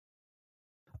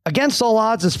Against All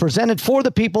Odds is presented for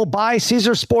the people by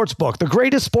Caesar Sportsbook, the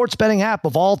greatest sports betting app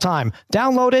of all time.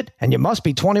 Download it, and you must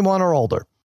be 21 or older.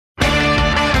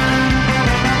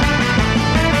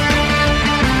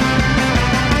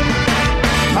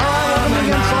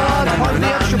 Part of the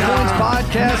Extra Points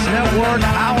Podcast Network,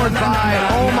 powered by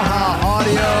Omaha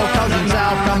Audio. Cousin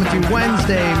Sal coming to you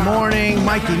Wednesday morning.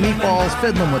 Mikey Meatballs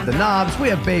fiddling with the knobs. We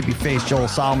have babyface Joel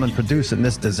Solomon producing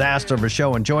this disaster of a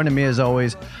show. And joining me as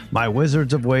always, my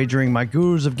wizards of wagering, my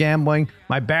gurus of gambling,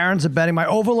 my barons of betting, my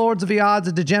overlords of the odds,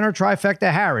 a degenerate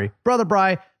trifecta, Harry, Brother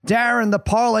Bry, Darren the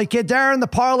Parlay Kid, Darren the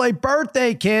Parlay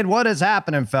Birthday Kid. What is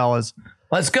happening, fellas?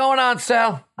 What's going on,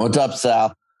 Sal? What's up,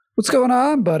 Sal? What's going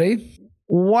on, buddy?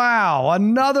 Wow,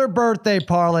 another birthday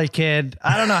parlay, kid.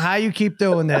 I don't know how you keep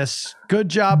doing this. Good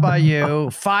job by you.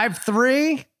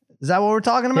 5'3"? Is that what we're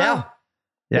talking about?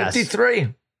 Yeah. Yes.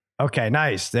 53. Okay,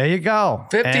 nice. There you go.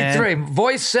 53.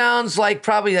 Voice sounds like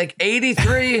probably like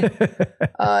 83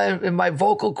 in my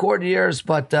vocal cord years,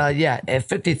 but yeah, at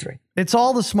 53. It's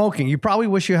all the smoking. You probably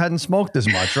wish you hadn't smoked as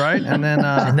much, right? And then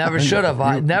I never should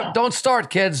have. Don't start,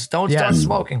 kids. Don't start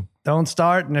smoking. Don't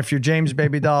start. And if you're James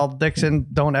Baby Doll Dixon,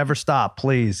 don't ever stop,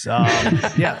 please.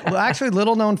 Yeah. Well, actually,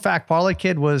 little known fact, Parlay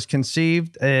Kid was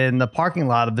conceived in the parking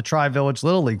lot of the Tri-Village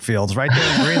Little League fields right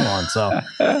there in Greenlawn. So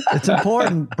it's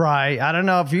important, Bri. I don't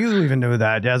know if you even knew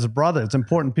that as a brother. It's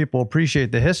important people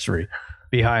appreciate the history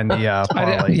behind the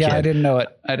Parlay Kid. I didn't know it.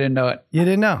 You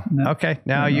didn't know? No. Okay.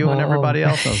 Now you and everybody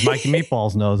else knows. Mikey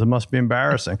Meatballs knows. It must be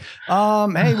embarrassing.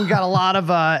 Hey, we got a lot of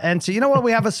NC. You know what?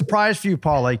 We have a surprise for you,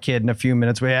 Parlay Kid, in a few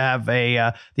minutes. We have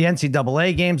the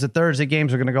NCAA games, the Thursday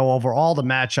games. We're going to go over all the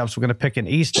matchups. We're going to pick an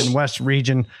East and West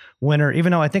region winner,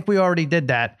 even though I think we already did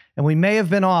that. And we may have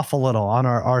been off a little on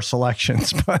our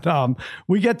selections, but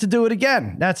we get to do it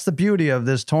again. That's the beauty of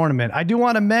this tournament. I do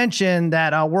want to mention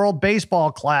that World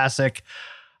Baseball Classic,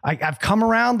 I've come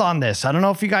around on this. I don't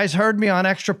know if you guys heard me on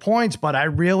Extra Points, but I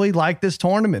really like this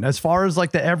tournament. As far as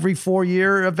like the every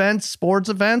 4-year events, sports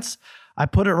events, I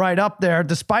put it right up there,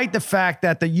 despite the fact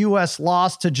that the U.S.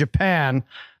 lost to Japan.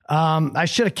 I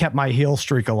should have kept my heel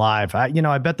streak alive.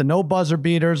 I bet the no buzzer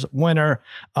beaters winner.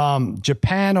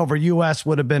 Japan over U.S.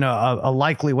 would have been a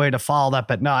likely way to follow that,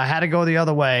 but no, I had to go the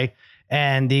other way.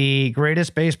 And the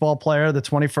greatest baseball player of the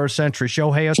 21st century,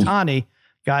 Shohei Ohtani,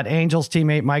 got Angels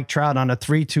teammate Mike Trout on a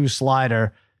 3-2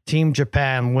 slider. Team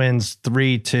Japan wins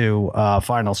 3-2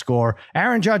 final score.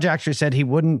 Aaron Judge actually said he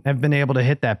wouldn't have been able to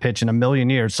hit that pitch in a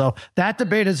million years. So that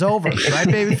debate is over, right,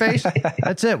 babyface?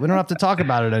 That's it. We don't have to talk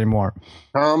about it anymore.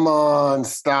 Come on,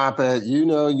 stop it.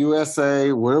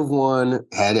 USA would have won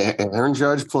had Aaron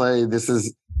Judge play. This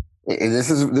is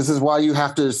why you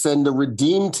have to send a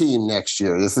redeem team next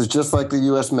year. This is just like the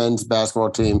U.S. men's basketball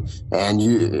team, and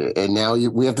now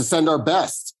we have to send our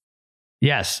best.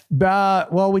 Yes.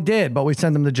 Well, we did, but we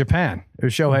sent them to Japan. It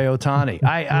was Shohei Ohtani.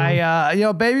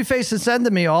 Babyface is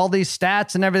sending me all these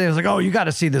stats and everything. I was like, oh, you got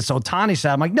to see this Ohtani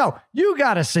stat. I'm like, no, you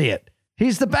got to see it.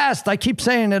 He's the best. I keep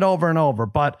saying it over and over,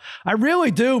 but I really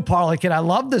do, Parlay Kid. I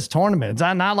love this tournament. It's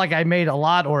not like I made a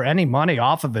lot or any money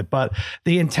off of it, but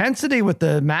the intensity with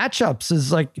the matchups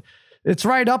is like, it's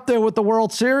right up there with the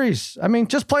World Series. I mean,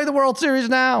 just play the World Series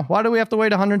now. Why do we have to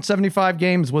wait 175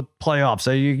 games with playoffs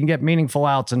so you can get meaningful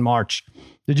outs in March?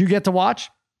 Did you get to watch?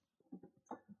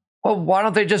 Well, why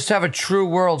don't they just have a true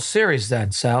World Series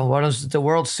then, Sal? Why doesn't the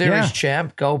World Series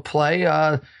champ go play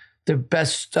the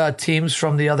best teams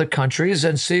from the other countries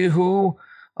and see who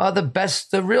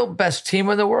the real best team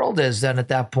in the world is then at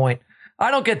that point?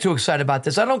 I don't get too excited about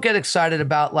this. I don't get excited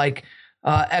about like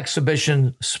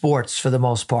exhibition sports for the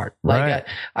most part. Like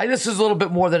this is a little bit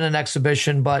more than an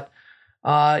exhibition, but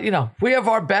we have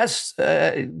our best.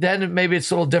 Then maybe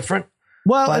it's a little different.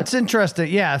 Well, it's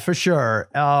interesting. Yeah, for sure.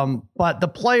 But the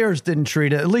players didn't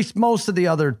treat it. At least most of the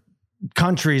other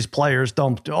countries' players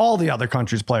don't. All the other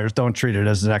countries' players don't treat it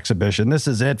as an exhibition. This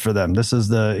is it for them. This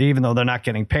is even though they're not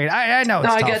getting paid. I know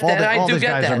it's tough. I get that. I do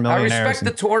get that. I respect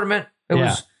the tournament.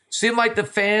 It seemed like the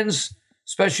fans,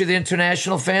 especially the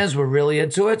international fans, were really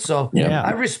into it. So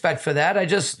I respect for that.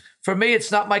 For me,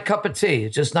 it's not my cup of tea.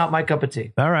 It's just not my cup of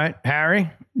tea. All right. Harry,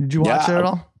 did you watch it at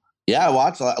all? Yeah, I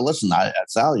watched. Listen,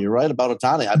 Sal, you're right about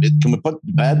Ohtani. Can we put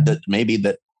to bed that maybe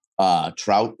that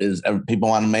Trout people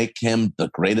want to make him the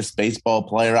greatest baseball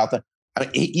player out there? I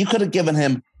mean, you could have given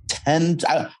him 10.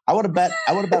 I would have bet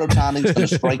Ohtani's going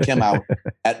to strike him out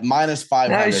at minus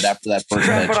 500 after that first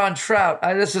pitch. pitch. On Trout.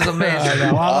 This is amazing.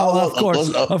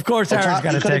 Of course, Aaron's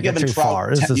going to take it too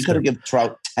far. You could have given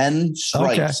Trout 10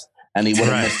 strikes. Okay. And he would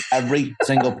have missed every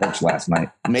single pitch last night.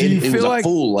 He was a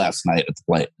fool last night at the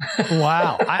plate.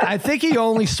 Wow. I think he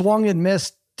only swung and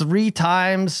missed 3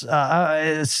 times,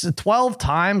 12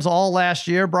 times all last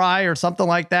year, Bry, or something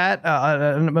like that.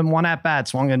 And one at bat,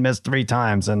 swung and missed 3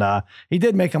 times. And he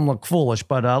did make him look foolish,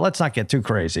 but let's not get too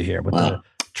crazy here with the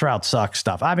Trout sucks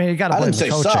stuff. I mean, you got to blame the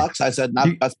coaching. I didn't say sucks. I said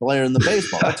not best player in the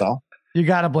baseball. That's all. You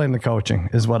got to blame the coaching,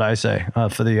 is what I say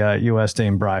for the U.S.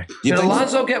 team, Bry. Did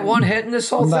Alonso get 1 hit in this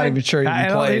whole thing? I'm not even sure he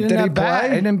played. Did he play?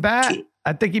 He didn't bat.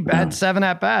 I think he had 7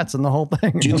 at bats in the whole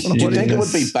thing. Do you think it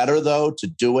would be better though to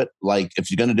do it like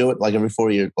if you're going to do it like every 4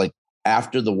 years, like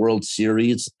after the World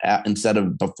Series instead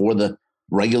of before the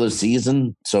regular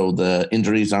season, so the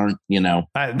injuries aren't,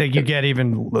 I think you get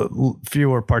even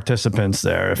fewer participants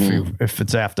there if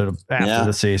it's after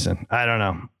the season. I don't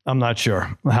know. I'm not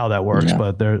sure how that works,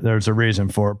 but there's a reason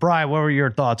for it. Brian, what were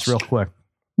your thoughts, real quick?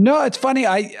 No, it's funny.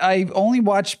 I only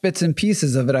watched bits and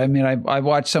pieces of it. I mean, I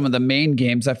watched some of the main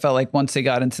games. I felt like once they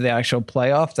got into the actual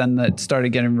playoffs, then it started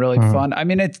getting really fun. I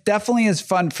mean, it definitely is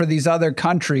fun for these other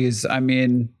countries. I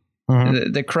mean,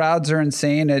 the crowds are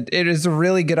insane. It is a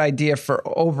really good idea for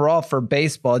overall for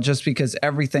baseball, just because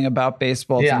everything about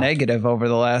baseball is negative over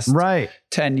the last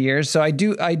 10 years. So I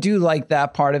do like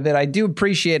that part of it. I do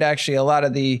appreciate actually a lot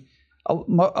of the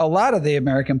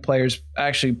American players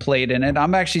actually played in it.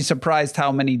 I'm actually surprised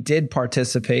how many did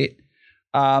participate.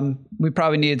 We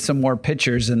probably needed some more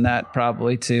pitchers in that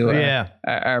probably too.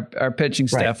 Our pitching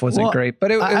staff wasn't great,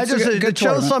 but it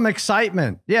shows some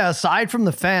excitement. Yeah. Aside from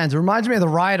the fans, it reminds me of the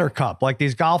Ryder Cup, like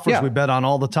these golfers we bet on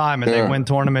all the time and they win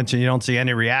tournaments and you don't see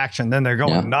any reaction. Then they're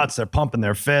going nuts. They're pumping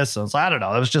their fists. So I don't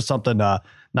know. It was just something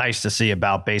nice to see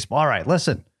about baseball. All right,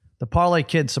 listen, the Parlay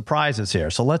Kid surprises here.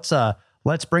 So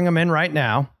let's bring him in right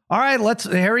now. All right,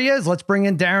 here he is. Let's bring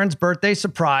in Darren's birthday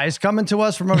surprise, coming to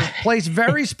us from a place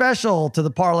very special to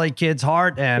the Parlay Kid's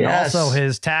heart and also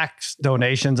his tax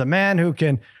donations. A man who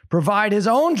can provide his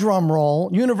own drum roll.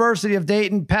 University of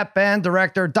Dayton pep band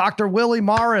director, Dr. Willie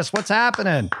Morris. What's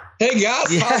happening? Hey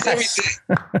guys, how's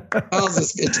everything? How's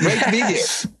this? It's great to be here.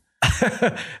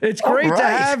 It's great to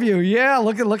have you. Yeah,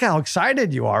 look how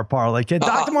excited you are, Parlay Kid.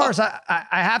 Dr. Morris, I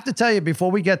have to tell you before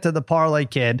we get to the Parlay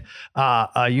Kid,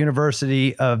 a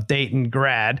University of Dayton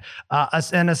grad,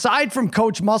 and aside from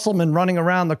Coach Musselman running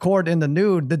around the court in the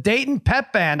nude, the Dayton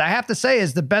pep band, I have to say,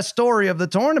 is the best story of the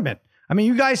tournament. I mean,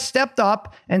 you guys stepped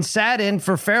up and sat in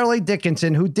for Fairleigh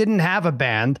Dickinson, who didn't have a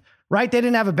band. Right? They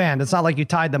didn't have a band. It's not like you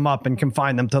tied them up and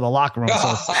confined them to the locker room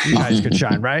so you guys could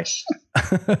shine, right?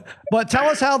 But tell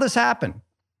us how this happened.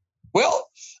 Well,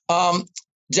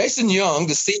 Jason Young,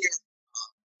 the senior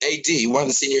AD, one of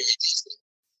the senior ADs,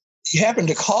 he happened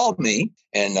to call me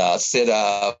and said,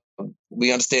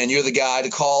 we understand you're the guy to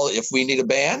call if we need a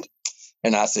band.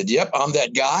 And I said, yep, I'm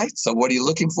that guy. So what are you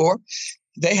looking for?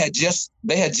 They had just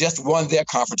won their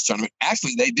conference tournament.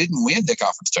 Actually, they didn't win their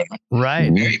conference tournament. Right.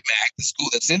 Mary Mac, the school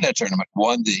that's in that tournament,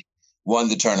 won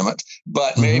the tournament.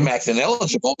 But Mary Mac's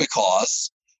ineligible because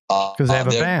they have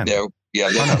a band. They're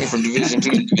coming from Division 2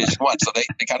 to Division 1, so they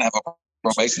kind of have a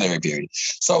probationary period.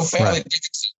 So Fairleigh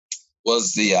Dickinson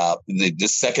was the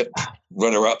second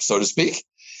runner-up, so to speak.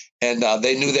 And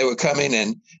they knew they were coming,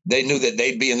 and they knew that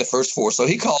they'd be in the first 4. So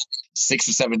he called 6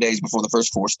 or 7 days before the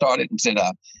first 4 started and said,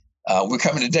 we're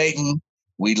coming to Dayton.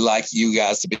 We'd like you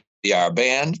guys to be our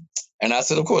band. And I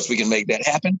said, of course, we can make that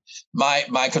happen.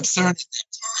 My concern at that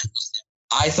time was that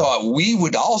I thought we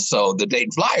would also, the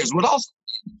Dayton Flyers would also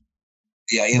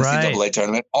be the NCAA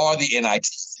tournament or the NIT.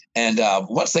 And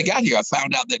once they got here, I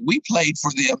found out that we played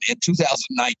for them in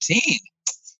 2019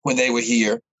 when they were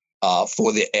here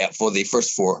for the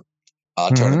first 4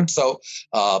 tournament. So,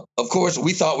 of course,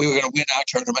 we thought we were going to win our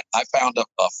tournament. I found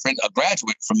a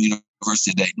graduate from the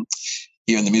University of Dayton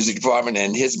here in the music department,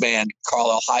 and his band,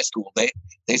 Carlisle High School, they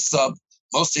subbed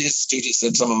most of his students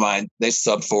and some of mine. They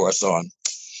subbed for us on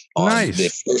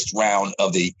the first round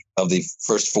of the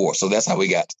first 4. So that's how we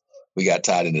got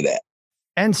tied into that.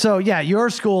 And so, your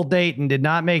school, Dayton, did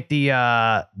not make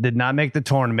the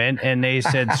tournament, and they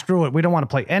said, "Screw it, we don't want to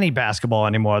play any basketball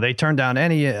anymore." They turned down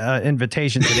any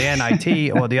invitation to the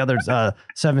NIT or the other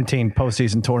 17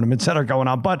 postseason tournaments that are going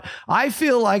on. But I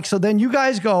feel like then you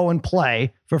guys go and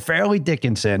play for Fairleigh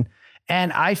Dickinson,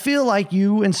 and I feel like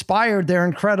you inspired their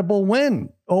incredible win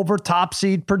over top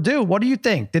seed Purdue. What do you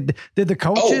think? Did the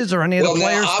coaches or any of the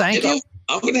players thank you?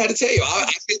 I'm going to have to tell you, I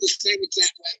feel the same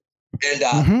exact way. And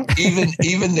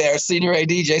even their senior AD,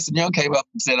 Jason Young, came up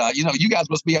and said, you guys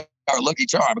must be our lucky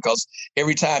charm because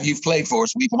every time you've played for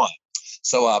us, we've won.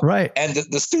 So, and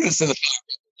the students in the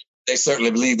they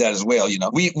certainly believe that as well.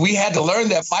 We had to learn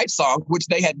that fight song, which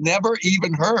they had never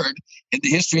even heard in the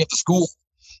history of the school.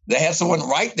 They had someone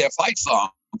write their fight song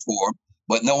for them,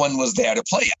 but no one was there to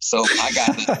play it. So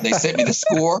they sent me the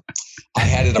score. I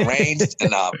had it arranged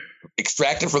and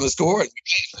extracted from the score, and we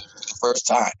played it for the first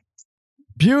time.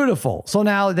 Beautiful. So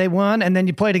now they won, and then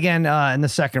you played again in the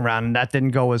second round, and that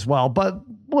didn't go as well. But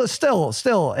still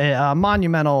a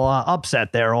monumental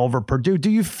upset there over Purdue. Do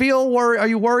you feel worried? Are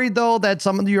you worried though that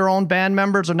some of your own band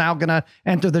members are now going to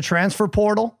enter the transfer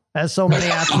portal, as so many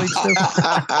athletes do? We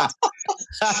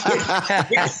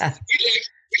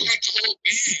like the whole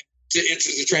band to enter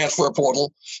the transfer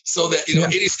portal, so that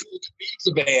any school that needs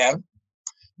a band,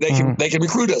 they can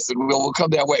recruit us, and we'll come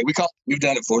that way. We've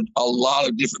done it for a lot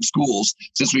of different schools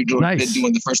since we've been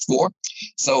doing the first four.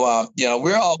 So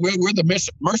we're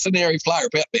the mercenary flyer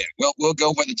pep band. We'll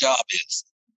go where the job is.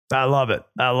 I love it.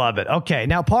 Okay,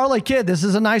 now Parlay Kid, this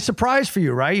is a nice surprise for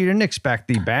you, right? You didn't expect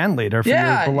the band leader for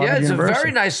your beloved it's university. A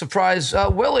very nice surprise.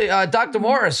 Willie, Dr.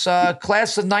 Morris,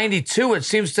 class of 92. It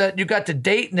seems that you got to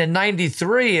Dayton in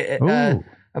 93,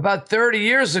 about 30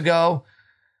 years ago.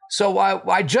 So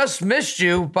I just missed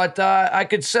you, but I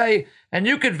could say, and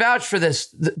you could vouch for this,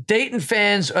 the Dayton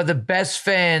fans are the best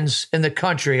fans in the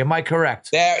country. Am I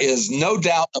correct? There is no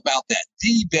doubt about that.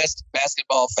 The best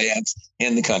basketball fans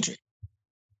in the country.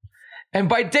 And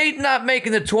by Dayton not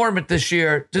making the tournament this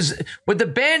year, would the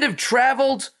band have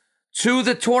traveled to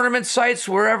the tournament sites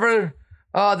wherever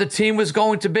the team was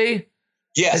going to be?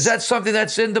 Yes. Is that something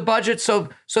that's in the budget? So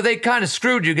they kind of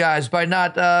screwed you guys by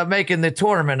not making the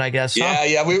tournament, I guess. Huh?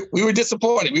 Yeah. We were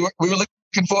disappointed. We were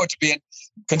looking forward to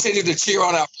continue to cheer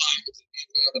on our Flyers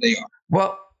wherever they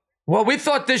are. Well, we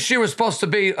thought this year was supposed to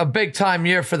be a big time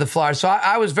year for the Flyers. So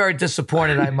I was very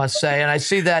disappointed, I must say. And I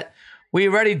see that we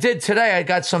already did today. I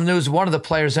got some news. One of the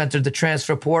players entered the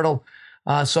transfer portal.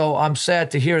 So I'm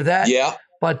sad to hear that. Yeah.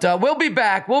 But we'll be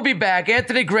back.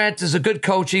 Anthony Grant is a good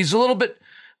coach. He's a little bit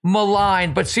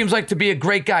maligned, but seems like to be a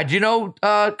great guy. Do you know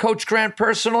Coach Grant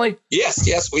personally? Yes.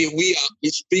 We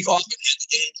speak often at the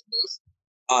games,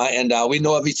 and we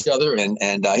know of each other.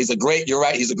 And he's a great. You're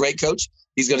right. He's a great coach.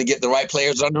 He's going to get the right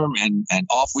players under him, and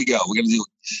off we go. We're going to do.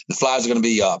 The Flyers are going to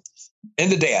be in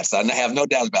the dance. I have no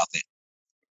doubt about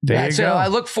that. So I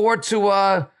look forward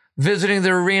to visiting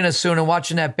the arena soon and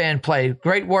watching that band play.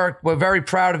 Great work. We're very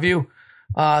proud of you.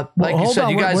 Like you said,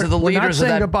 you guys are the leaders of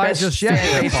that best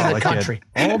fan base in the country.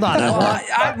 Hold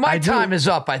on. My time is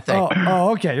up, I think.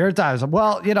 Oh, okay. Your time is up.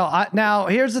 Well, now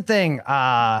here's the thing,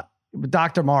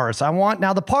 Dr. Morris.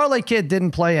 Now the Parlay Kid didn't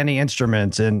play any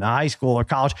instruments in high school or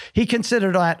college. He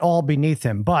considered that all beneath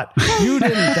him, but you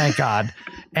didn't, thank God.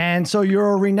 And so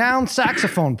you're a renowned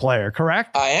saxophone player,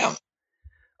 correct? I am.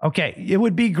 Okay, it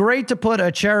would be great to put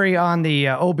a cherry on the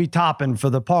Obi Toppin for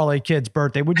the Parlay Kid's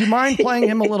birthday. Would you mind playing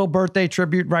him a little birthday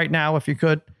tribute right now, if you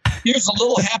could? Here's a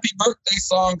little happy birthday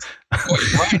song for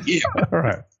you right here. All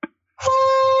right.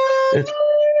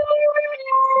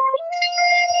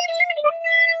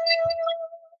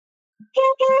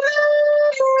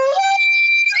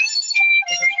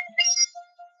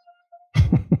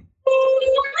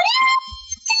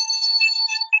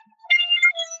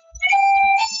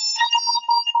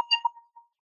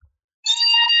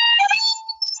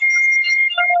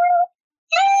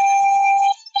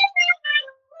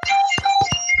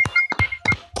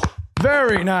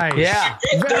 Very nice. Yeah.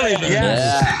 Very nice.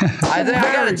 Yes. I think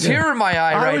I got a tear in my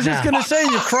eye right now. I was just going to say,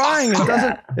 you're crying.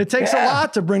 It takes a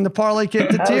lot to bring the Parlay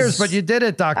Kid to tears, but you did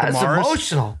it, Dr. Morris. That's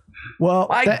emotional. Well,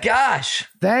 my gosh.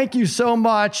 Thank you so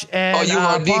much. And you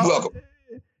are indeed welcome.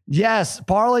 Yes,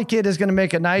 Parlay Kid is going to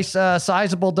make a nice,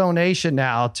 sizable donation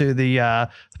now to the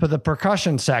for the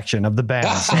percussion section of the band.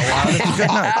 So it's a good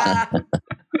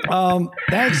night.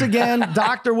 Thanks again,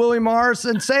 Dr. Willie Morris,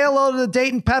 and say hello to the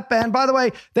Dayton Pep Band. By the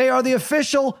way, they are the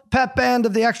official pep band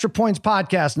of the Extra Points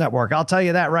Podcast Network. I'll tell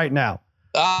you that right now.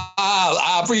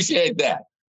 I appreciate that.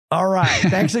 All right.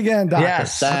 Thanks again, Doctor.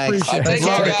 Yes. Thanks. Appreciate it. Take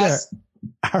care, guys.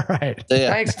 All right.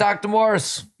 Thanks, Dr.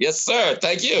 Morris. Yes, sir.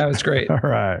 Thank you. That was great. All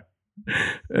right.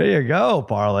 There you go,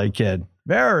 Parlay Kid.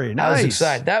 Very nice. I was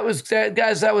excited. That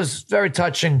was very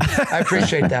touching. I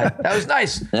appreciate that. That was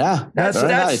nice. Yeah, that's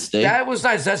nice, Dave. That was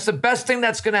nice. That's the best thing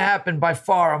that's going to happen by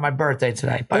far on my birthday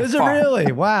today. Is it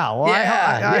really? Wow. Well,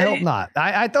 Yeah, I really? hope not.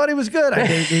 I thought he was good. I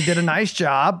think he did a nice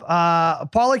job.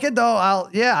 Parlay Kid, though,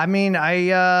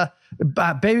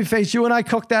 Babyface, you and I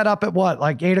cooked that up at what,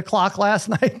 like 8:00 last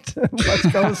night? Let's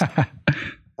go.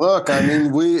 Look, I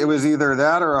mean, it was either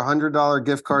that or $100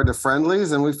 gift card to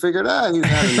Friendlies, and we figured, he's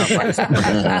had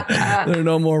enough. There are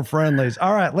no more Friendlies.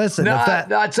 All right, listen. No,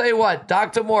 I'll tell you what,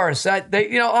 Dr. Morris,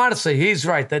 honestly, he's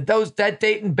right. That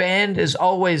Dayton band is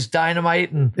always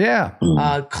dynamite and yeah.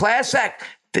 Class act.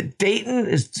 Dayton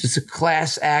is just a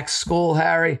class act school,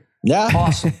 Harry. Yeah.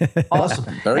 Awesome.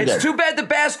 Very It's good. too bad the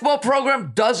basketball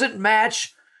program doesn't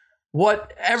match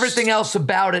what everything else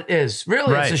about it is.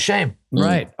 Really, Right. it's a shame.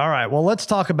 Right. All right. Well, let's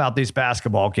talk about these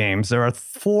basketball games. There are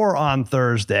 4 on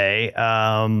Thursday.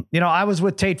 I was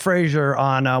with Tate Frazier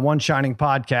on One Shining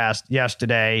podcast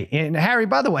yesterday. And Harry,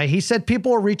 by the way, he said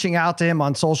people are reaching out to him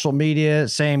on social media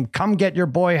saying, come get your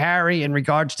boy Harry in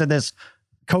regards to this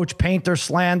Coach Painter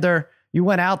slander. You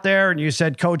went out there and you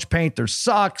said Coach Painter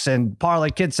sucks, and Parlay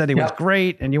Kid said he was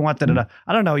great, and you wanted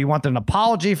you wanted an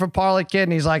apology for Parlay Kid,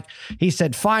 and he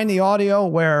said find the audio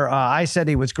where I said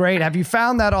he was great. Have you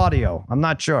found that audio? I'm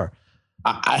not sure.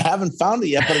 I haven't found it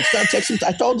yet, but it's going to take some time.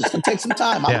 I told you it's going to take some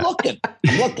time. I'm looking.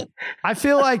 I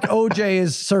feel like OJ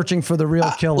is searching for the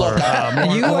real killer.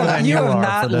 You have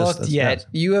not looked yet.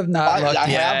 You have not looked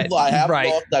yet. I have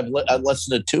looked. I've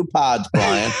listened to 2 pods,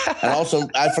 Brian. And also,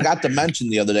 I forgot to mention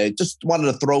the other day, just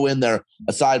wanted to throw in there,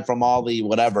 aside from all the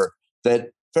whatever, that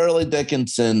Fairleigh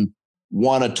Dickinson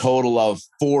won a total of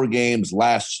 4 games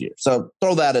last year. So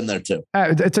throw that in there too.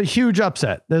 It's a huge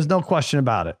upset. There's no question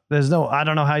about it. I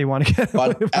don't know how you want to get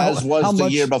but as was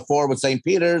the year before with St.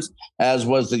 Peter's, as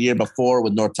was the year before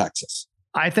with North Texas.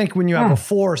 I think when you have a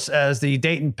force as the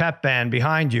Dayton Pep Band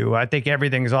behind you, I think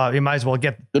everything's off. You might as well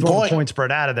get the point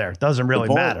spread out of there. It doesn't really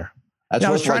matter. That's I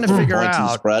was trying to figure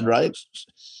out spread, right?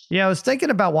 Yeah, I was thinking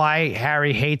about why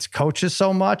Harry hates coaches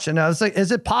so much. And I was like,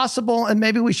 is it possible? And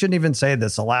maybe we shouldn't even say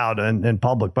this aloud in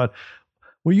public, but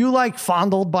were you like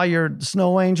fondled by your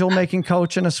snow angel making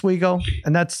coach in Oswego?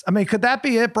 And could that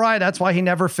be it, Brian? That's why he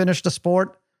never finished a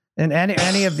sport in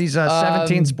any of these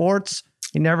 17 sports.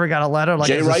 He never got a letter. Like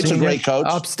Jay Wright's a great coach.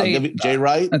 Upstate. Jay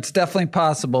Wright. It's definitely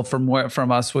possible from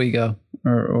Oswego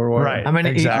or right. I mean,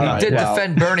 exactly. he did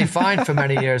defend Bernie Fine for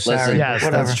many years. Listen, yes,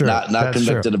 that's true. Not that's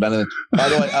convicted true. of anything. By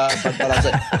the way, but I'll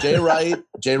say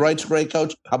Jay Wright's a great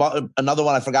coach. How about another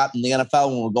one I forgot in the NFL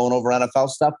when we're going over NFL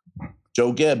stuff?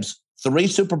 Joe Gibbs, 3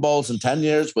 Super Bowls in 10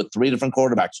 years with 3 different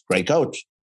quarterbacks. Great coach.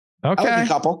 Okay. I like a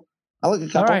couple. All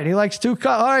right. He likes 2.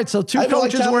 All right. So 2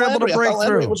 coaches were able to break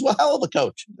through. He was a hell of a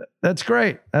coach. That's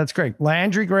great.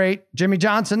 Landry, great. Jimmy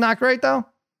Johnson, not great though.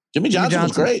 Jimmy Johnson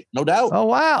was great, no doubt. Oh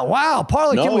wow,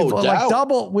 Parlay Kid,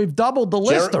 we've doubled the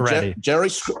list already. Jerry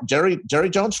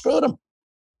Jones screwed him.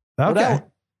 Okay,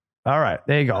 all right,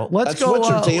 there you go. That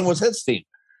Switzer team was his team.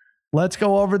 Let's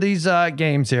go over these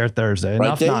games here Thursday.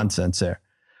 Enough nonsense here.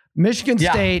 Michigan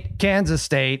State, Kansas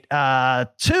State, 2.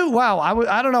 Wow,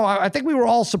 I don't know. I think we were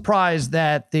all surprised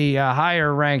that the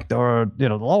higher ranked or the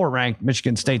lower ranked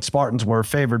Michigan State Spartans were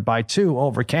favored by 2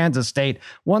 over Kansas State.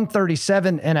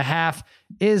 137.5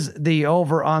 is the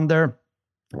over under.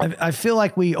 I feel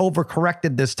like we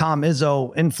overcorrected this Tom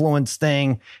Izzo influence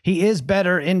thing. He is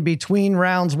better in between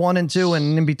rounds 1 and 2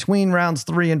 and in between rounds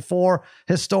 3 and 4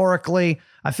 historically.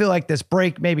 I feel like this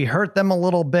break maybe hurt them a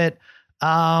little bit.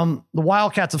 The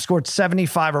Wildcats have scored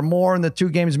 75 or more in the 2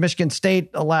 games. Michigan State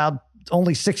allowed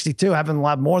only 62, haven't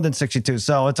allowed more than 62.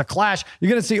 So it's a clash. You're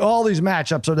going to see all these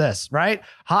matchups of this, right?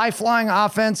 High flying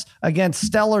offense against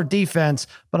stellar defense,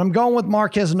 but I'm going with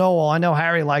Marquez Noel. I know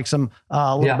Harry likes him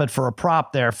a little bit for a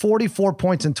prop there. 44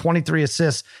 points and 23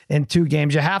 assists in 2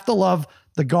 games. You have to love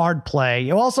the guard play.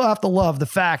 You also have to love the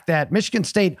fact that Michigan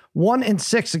State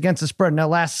 1-6 against the spread in their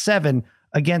last 7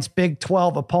 against Big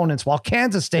 12 opponents, while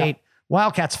Kansas State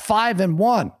Wildcats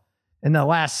 5-1 in the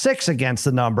last 6 against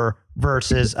the number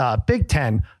versus Big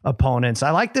 10 opponents.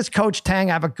 I like this Coach Tang.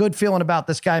 I have a good feeling about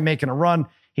this guy making a run.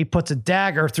 He puts a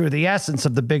dagger through the essence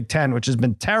of the Big 10, which has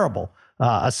been terrible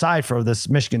aside from this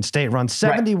Michigan State run.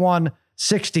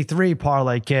 71-63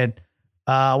 Parlay Kid.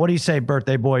 What do you say,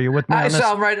 birthday boy? You with me on this?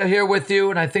 I'm right here with you,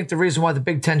 and I think the reason why the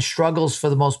Big 10 struggles for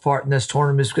the most part in this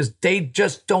tournament is because they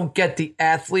just don't get the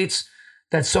athletes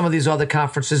that some of these other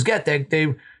conferences get.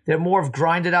 They're more of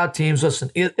grinded out teams. Listen,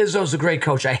 Izzo's a great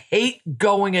coach. I hate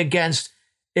going against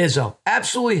Izzo.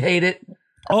 Absolutely hate it.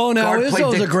 Oh, now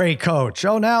Izzo's a great coach.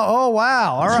 Oh,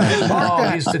 wow. All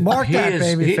right. Mark that,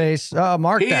 baby face.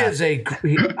 Mark that.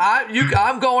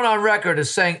 I'm going on record as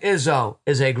saying Izzo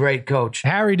is a great coach.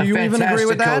 Harry, do you even agree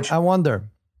with that? Coach. I wonder.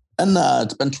 And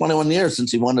it's been 21 years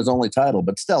since he won his only title,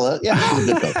 but still, he's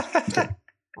a good coach.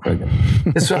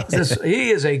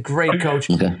 He is a great coach.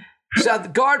 Okay. So the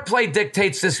guard play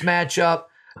dictates this matchup.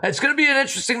 It's going to be an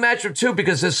interesting matchup too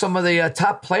because there's some of the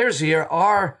top players here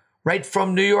are right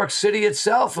from New York City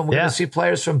itself, and we're going to see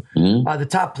players from the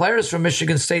top players from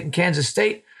Michigan State and Kansas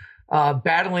State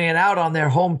battling it out on their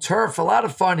home turf. A lot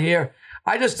of fun here.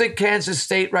 I just think Kansas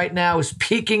State right now is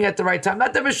peaking at the right time.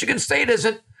 Not that Michigan State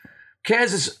isn't.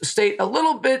 Kansas State a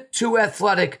little bit too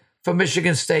athletic for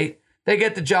Michigan State. They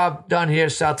get the job done here,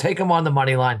 so I'll take them on the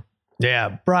money line.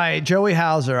 Yeah, Brian, Joey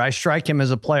Hauser, I strike him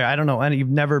as a player. I don't know, and you've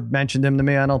never mentioned him to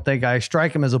me. I don't think I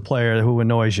strike him as a player who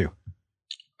annoys you.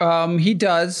 He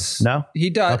does. No, he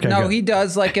does. Okay, no, good. He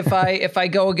does. Like if I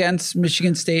go against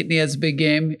Michigan State and he has a big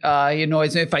game, he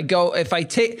annoys me.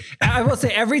 I will say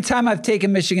every time I've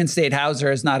taken Michigan State,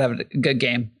 Hauser has not had a good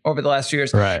game over the last few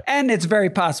years. Right. And it's very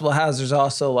possible Hauser's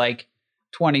also like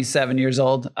 27 years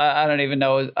old. I don't even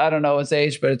know. I don't know his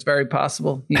age, but it's very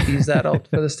possible he's that old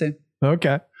for this team.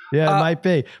 Okay. Yeah, it might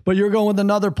be. But you're going with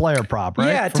another player prop, right?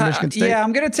 Yeah, From Michigan State?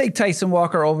 I'm going to take Tyson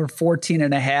Walker over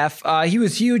 14.5. He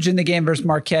was huge in the game versus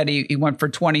Marquette. He went for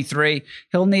 23.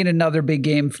 He'll need another big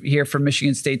game here for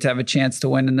Michigan State to have a chance to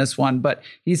win in this one. But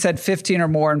he's had 15 or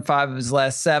more in 5 of his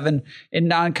last 7. In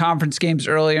non-conference games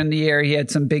earlier in the year, he had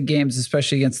some big games,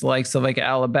 especially against the likes of like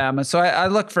Alabama. So I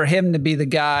look for him to be the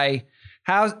guy.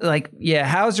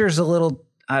 Hauser's a little...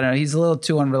 I don't know. He's a little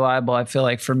too unreliable, I feel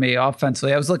like, for me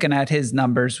offensively. I was looking at his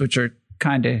numbers, which are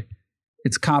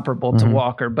it's comparable to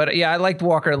Walker. But yeah, I liked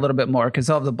Walker a little bit more because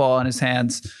he'll have the ball in his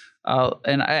hands.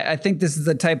 And I think this is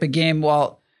the type of game,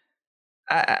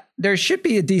 there should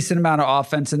be a decent amount of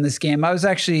offense in this game. I was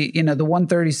actually, the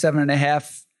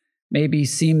 137.5 maybe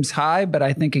seems high, but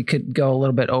I think it could go a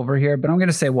little bit over here. But I'm going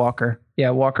to say Walker.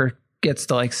 Yeah, Walker gets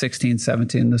to like 16,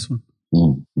 17 this one.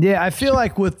 Yeah, I feel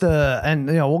like with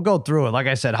we'll go through it. Like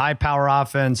I said, high power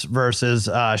offense versus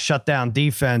shutdown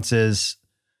defenses.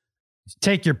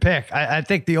 Take your pick. I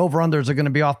think the over-unders are going to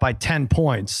be off by 10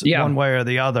 points one way or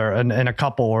the other in a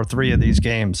couple or 3 of these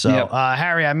games. So,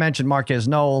 Harry, I mentioned Marquez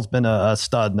Noel's been a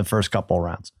stud in the first couple of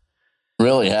rounds.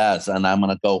 Really has. And I'm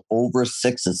going to go over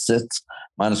 6 assists,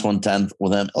 minus 110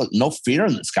 with him. Look, no fear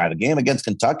in this guy. The game against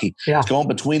Kentucky. Yeah. It's going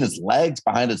between his legs,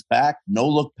 behind his back, no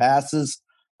look passes.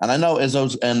 And I know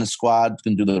Izzo's and the squad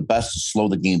can do their best to slow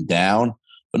the game down,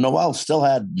 but Noel still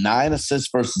had 9 assists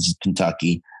versus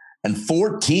Kentucky and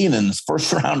 14 in his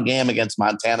first round game against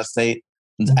Montana State.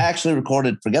 He's actually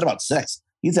recorded, forget about 6.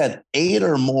 He's had 8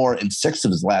 or more in 6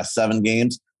 of his last 7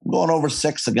 games. I'm going over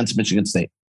 6 against Michigan State.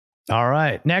 All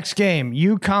right. Next game,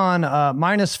 UConn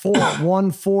minus 4,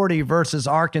 140 versus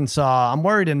Arkansas. I'm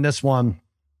worried in this one.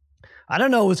 I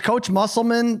don't know. Was Coach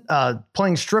Musselman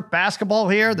playing strip basketball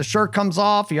here? The shirt comes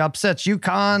off. He upsets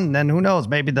UConn. And then who knows?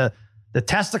 Maybe the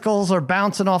testicles are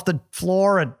bouncing off the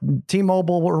floor at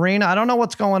T-Mobile Arena. I don't know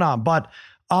what's going on. But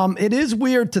it is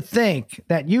weird to think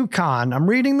that UConn, I'm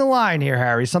reading the line here,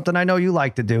 Harry, something I know you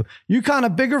like to do. UConn a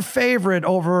bigger favorite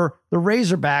over the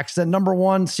Razorbacks than number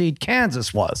 1 seed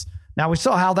Kansas was. Now, we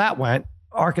saw how that went.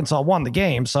 Arkansas won the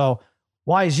game. So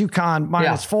why is UConn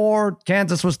minus 4?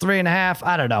 Kansas was 3.5.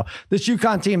 I don't know. This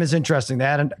UConn team is interesting. They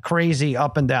had a crazy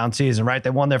up and down season, right?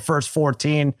 They won their first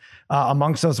 14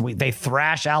 amongst those. They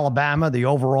thrash Alabama, the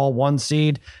overall 1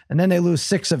 seed, and then they lose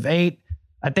 6 of 8.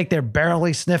 I think they're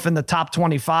barely sniffing the top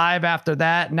 25 after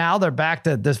that. Now they're back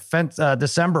to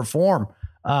December form.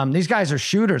 These guys are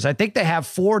shooters. I think they have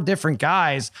 4 different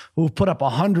guys who've put up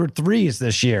 100 threes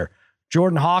this year.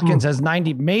 Jordan Hawkins has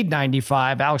made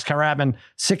 95, Alex Karabin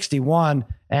 61,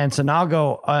 and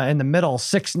Sanago in the middle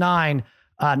 6'9".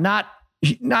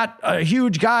 Not a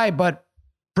huge guy, but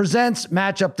presents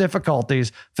matchup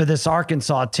difficulties for this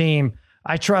Arkansas team.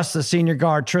 I trust the senior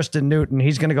guard Tristan Newton.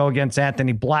 He's going to go against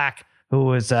Anthony Black,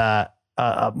 who is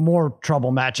more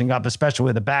trouble matching up, especially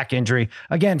with a back injury.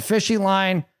 Again, fishy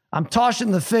line. I'm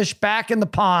tossing the fish back in the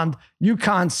pond.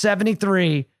 UConn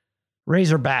 73,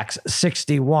 Razorbacks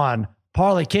 61.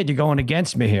 Parlay Kid, you're going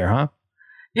against me here, huh?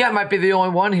 Yeah, it might be the only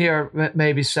one here,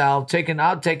 maybe, Sal.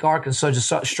 I'll take Arkansas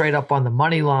just straight up on the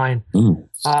money line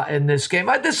in this game.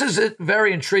 This is a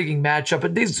very intriguing matchup,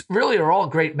 and these really are all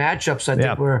great matchups I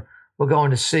think we're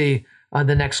going to see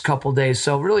the next couple days.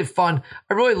 So really fun.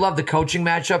 I really love the coaching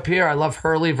matchup here. I love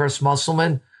Hurley versus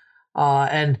Musselman.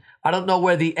 And I don't know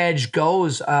where the edge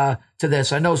goes to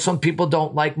this. I know some people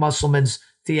don't like Musselman's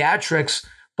theatrics,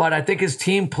 but I think his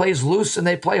team plays loose and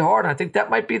they play hard. And I think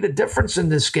that might be the difference in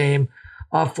this game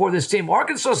for this team.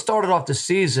 Arkansas started off the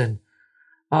season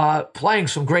playing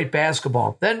some great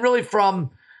basketball. Then really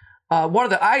from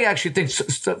I actually think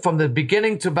from the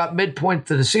beginning to about midpoint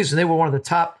to the season, they were one of the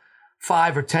top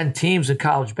 5 or 10 teams in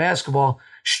college basketball.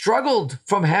 Struggled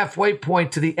from halfway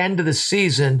point to the end of the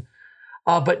season,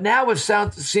 but now have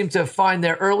seemed to find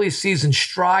their early season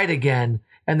stride again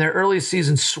and their early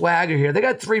season swagger here. They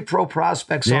got 3 pro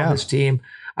prospects on this team.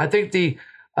 I think the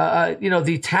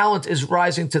talent is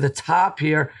rising to the top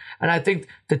here, and I think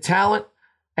the talent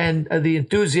and the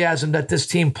enthusiasm that this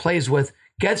team plays with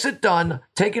gets it done.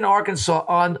 Taking Arkansas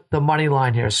on the money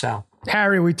line here, Sal.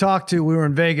 Harry, we were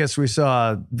in Vegas. We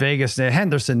saw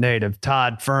Henderson native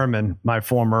Todd Furman, my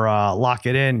former Lock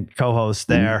It In co-host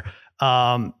there.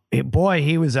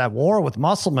 He was at war with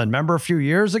Musselman. Remember a few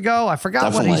years ago? I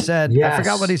forgot what he said. Yes. I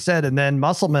forgot what he said. And then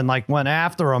Musselman went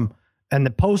after him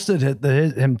and posted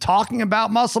him talking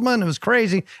about Musselman. It was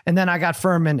crazy. And then I got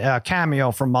Furman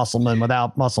cameo from Musselman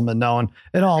without Musselman knowing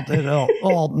it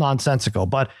all nonsensical.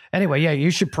 But anyway, yeah,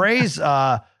 you should praise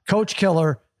Coach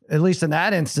Killer, at least in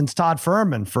that instance, Todd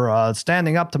Furman for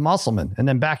standing up to Musselman and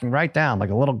then backing right down like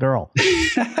a little girl.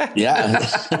 Yeah.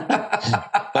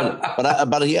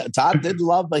 but Todd did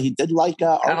love, but he did like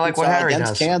Arkansas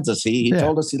against Kansas. He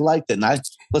told us he liked it. And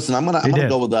I'm gonna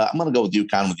go with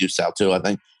UConn with you, Sal, too. I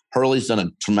think Hurley's done a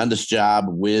tremendous job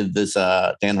with this.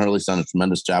 Dan Hurley's done a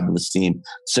tremendous job with this team.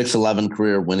 6-11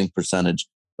 career winning percentage.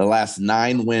 The last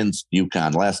 9 wins,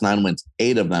 UConn. The last 9 wins,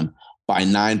 8 of them by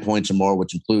 9 points or more,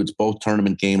 which includes both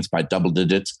tournament games by double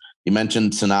digits. You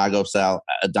mentioned Sanago, Sal,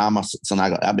 Adama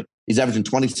Sanago. He's averaging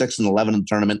 26 and 11 in the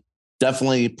tournament.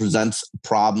 Definitely presents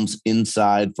problems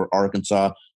inside for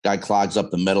Arkansas. Guy clogs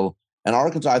up the middle. And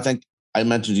Arkansas, I think I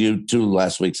mentioned to you too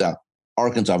last week, Sal.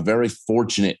 Arkansas very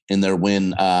fortunate in their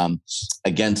win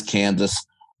against Kansas.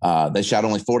 They shot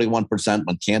only 41%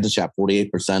 when Kansas shot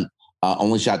 48%.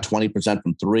 Only shot 20%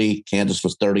 from 3. Kansas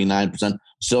was 39%.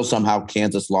 Still somehow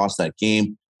Kansas lost that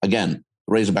game. Again,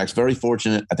 Razorbacks very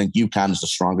fortunate. I think UConn is a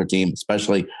stronger team,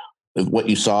 especially with what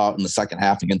you saw in the second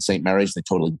half against St. Mary's. They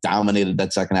totally dominated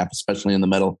that second half, especially in the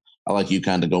middle. I like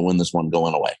UConn to go win this one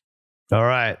going away. All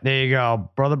right, there you go.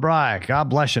 Brother Brian, God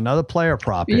bless you. Another player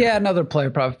prop here. Yeah, another player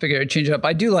prop. Figure I'd change it up.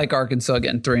 I do like Arkansas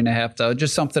getting 3.5, though.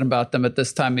 Just something about them at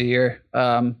this time of year.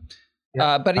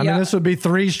 But I mean, this would be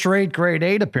 3 straight grade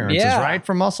 8 appearances, right,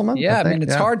 for Musselman? Yeah, I mean,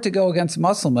 it's hard to go against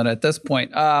Musselman at this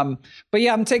point. But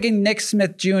yeah, I'm taking Nick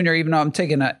Smith Jr. Even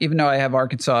though I have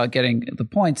Arkansas getting the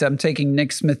points, I'm taking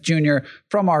Nick Smith Jr.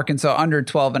 from Arkansas under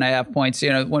 12.5 points. You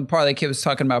know, when Parlay Kid was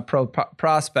talking about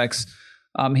prospects,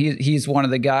 he's one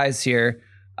of the guys here.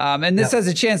 And this has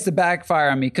a chance to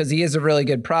backfire on me because he is a really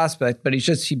good prospect, but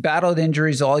he battled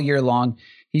injuries all year long.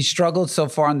 He struggled so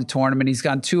far in the tournament. He's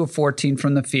gone 2 of 14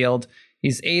 from the field.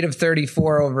 He's 8 of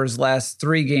 34 over his last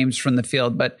 3 games from the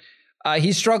field. But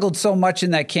he struggled so much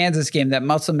in that Kansas game that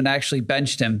Musselman actually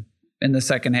benched him in the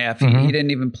second half. Mm-hmm. He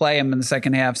didn't even play him in the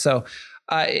second half. So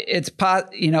it's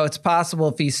possible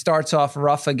if he starts off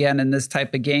rough again in this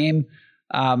type of game.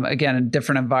 Again, a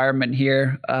different environment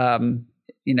here.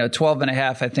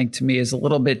 12.5, I think to me is a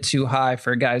little bit too high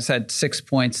for a guy who's had 6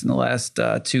 points in the last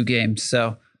 2 games.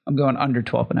 So I'm going under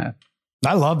 12.5.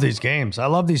 I love these games. I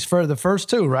love these for the first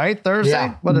 2, right? Thursday.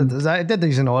 Yeah. I did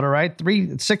these in order, right?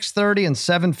 6:30 and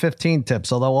 7:15 tips,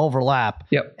 so they'll overlap.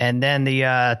 Yep. And then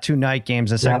the 2 night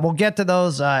games in a second. We'll get to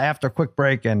those after a quick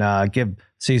break and give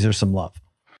Caesar some love.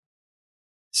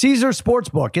 Caesar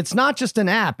Sportsbook. It's not just an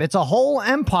app. It's a whole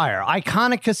empire.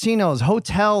 Iconic casinos,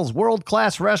 hotels,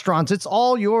 world-class restaurants. It's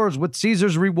all yours with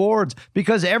Caesar's Rewards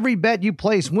because every bet you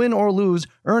place, win or lose,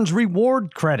 earns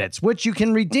reward credits, which you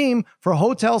can redeem for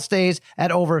hotel stays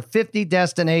at over 50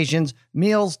 destinations,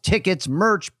 meals, tickets,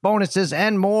 merch, bonuses,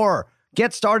 and more.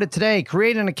 Get started today.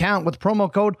 Create an account with promo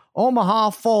code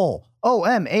OMAHAFULL.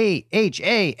 OMAHAFULL.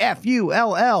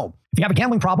 If you have a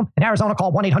gambling problem in Arizona,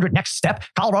 call 1-800-NEXT-STEP.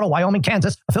 Colorado, Wyoming,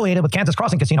 Kansas, affiliated with Kansas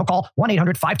Crossing Casino, call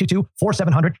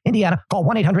 1-800-522-4700. Indiana, call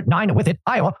 1-800-9-WITH-IT.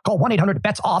 Iowa, call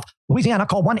 1-800-BETS-OFF. Louisiana,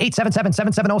 call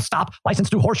 1-877-770-STOP.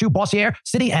 Licensed through Horseshoe, Bossier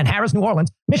City, and Harris, New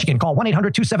Orleans. Michigan, call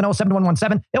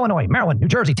 1-800-270-7117. Illinois, Maryland, New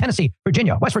Jersey, Tennessee,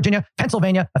 Virginia, West Virginia,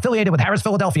 Pennsylvania, affiliated with Harris,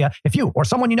 Philadelphia. If you or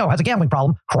someone you know has a gambling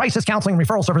problem, crisis counseling and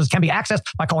referral services can be accessed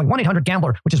by calling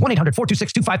 1-800-GAMBLER, which is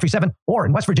 1-800-426-2537, or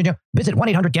in West Virginia, visit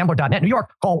 1-800-GAMBLER.net. New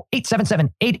York, call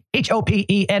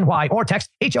 877-8-HOPENY or text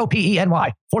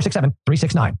HOPENY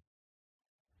 467-369.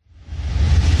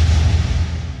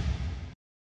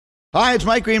 Hi, it's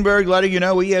Mike Greenberg letting you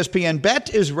know ESPN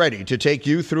Bet is ready to take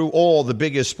you through all the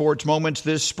biggest sports moments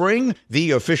this spring.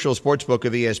 The official sportsbook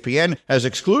of ESPN has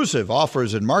exclusive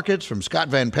offers and markets from Scott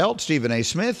Van Pelt, Stephen A.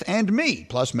 Smith, and me,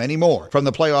 plus many more. From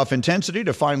the playoff intensity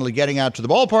to finally getting out to the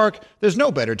ballpark, there's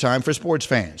no better time for sports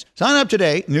fans. Sign up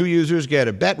today. New users get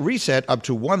a bet reset up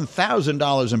to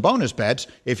 $1,000 in bonus bets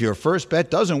if your first bet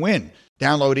doesn't win.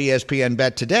 Download ESPN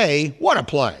Bet today. What a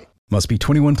play. Must be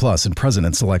 21 plus and present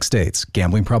in select states.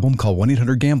 Gambling problem? Call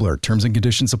 1-800-GAMBLER. Terms and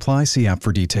conditions apply. See app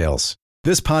for details.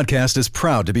 This podcast is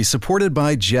proud to be supported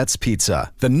by Jets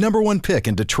Pizza, the #1 pick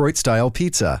in Detroit-style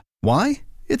pizza. Why?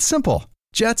 It's simple.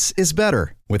 Jets is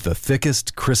better. With the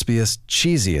thickest, crispiest,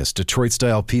 cheesiest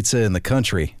Detroit-style pizza in the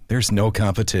country, there's no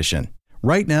competition.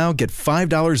 Right now, get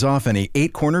 $5 off any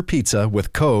 8-corner pizza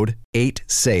with code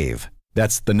 8SAVE.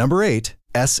 That's the number 8,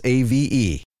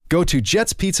 SAVE. Go to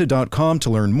jetspizza.com to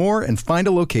learn more and find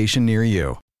a location near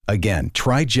you. Again,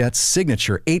 try Jet's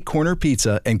signature 8-corner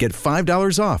pizza and get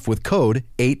 $5 off with code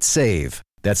 8SAVE.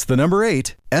 That's the number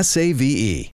 8,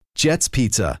 SAVE. Jet's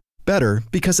Pizza. Better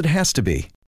because it has to be.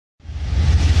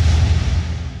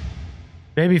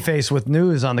 Babyface with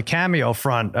news on the Cameo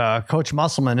front. Coach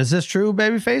Musselman, is this true,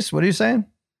 Babyface? What are you saying?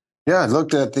 Yeah, I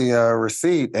looked at the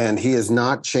receipt, and he has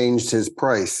not changed his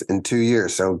price in 2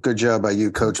 years. So good job by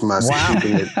you, Coach Musk. Wow.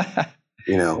 Keeping it,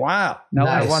 Wow. No,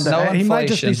 I wonder, no he might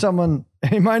just be inflation. someone,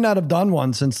 he might not have done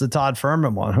one since the Todd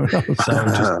Furman one. Who knows? So he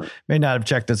just may not have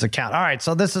checked his account. All right.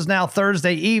 So this is now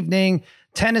Thursday evening.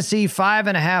 Tennessee,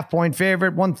 5.5-point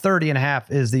favorite.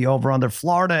 130.5 is the over under.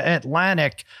 Florida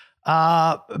Atlantic.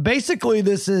 Basically,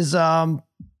 this is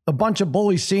a bunch of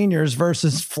bully seniors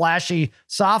versus flashy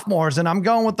sophomores, and I'm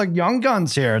going with the young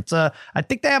guns here. It's I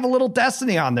think they have a little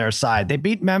destiny on their side. They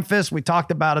beat Memphis. We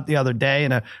talked about it the other day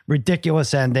in a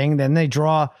ridiculous ending. Then they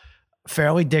draw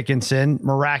Fairleigh Dickinson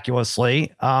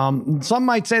miraculously. Some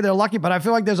might say they're lucky, but I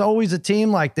feel like there's always a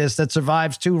team like this that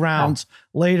survives 2 rounds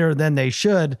later than they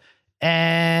should.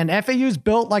 And FAU's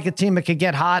built like a team that could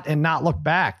get hot and not look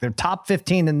back. They're top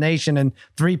 15 in the nation in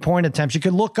 3-point attempts. You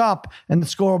could look up and the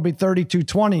score will be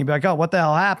 32-20. You'd be like, oh, what the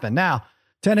hell happened? Now,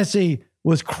 Tennessee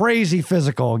was crazy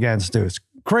physical against Deuce.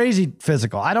 Crazy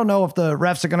physical. I don't know if the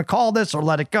refs are going to call this or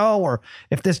let it go, or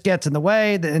if this gets in the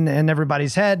way in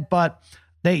everybody's head, but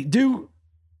they do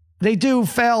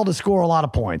fail to score a lot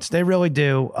of points. They really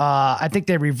do. I think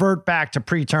they revert back to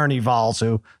pre-Tourney Vols,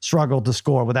 who struggled to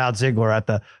score without Ziegler at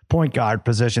the point guard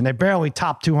position. They barely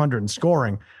top 200 in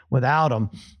scoring without him.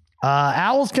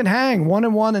 Owls can hang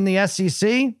 1-1 in the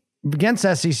SEC against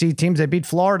SEC teams. They beat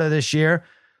Florida this year.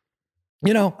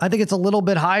 You know, I think it's a little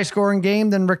bit high scoring game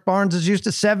than Rick Barnes is used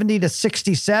to.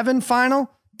 70-67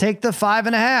 final. Take the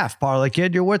 5.5. Parlay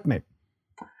Kid, you're with me.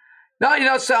 No, you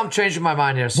know, Sal, I'm changing my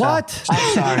mind here, Sal. What?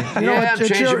 I'm sorry. I'm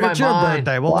changing my mind. It's your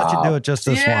birthday. We'll let you do it just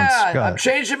this once. Yeah, I'm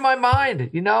changing my mind.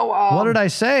 You know, what did I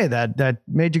say that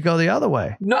made you go the other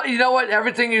way? No, you know what?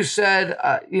 Everything you said,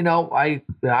 you know, I'm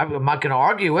not going to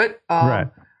argue it. Right.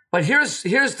 But here's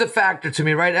the factor to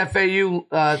me, right?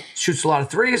 FAU shoots a lot of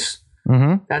threes.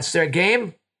 Mm-hmm. That's their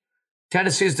game.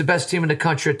 Tennessee is the best team in the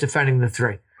country at defending the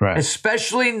three. Right.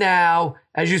 Especially now,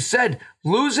 as you said,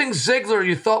 losing Ziegler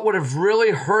you thought would have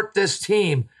really hurt this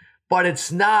team, but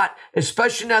it's not,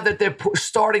 especially now that they're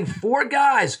starting 4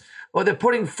 guys, or they're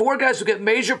putting 4 guys who get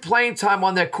major playing time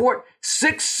on their court,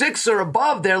 6'6" or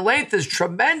above. Their length is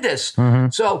tremendous. Mm-hmm.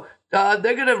 So they're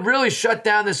going to really shut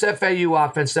down this FAU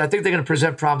offense. I think they're going to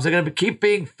present problems. They're going to keep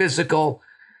being physical.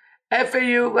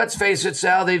 FAU, let's face it,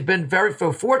 Sal, they've been very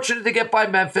fortunate to get by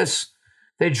Memphis.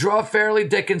 They draw Fairleigh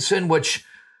Dickinson, which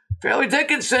Fairleigh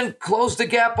Dickinson closed the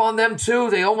gap on them too.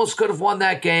 They almost could have won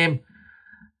that game.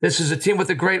 This is a team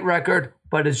with a great record,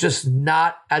 but it's just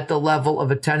not at the level of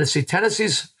a Tennessee.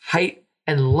 Tennessee's height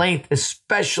and length,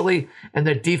 especially, and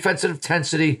their defensive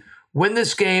intensity, win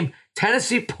this game.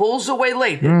 Tennessee pulls away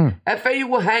late. FAU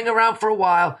will hang around for a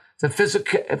while. The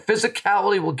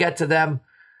physicality will get to them.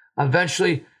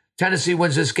 Eventually, Tennessee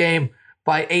wins this game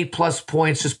by 8+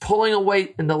 points, just pulling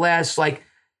away in the last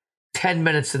 10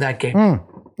 minutes of that game.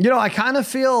 You know, I kind of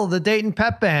feel the Dayton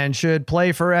Pep Band should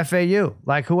play for FAU,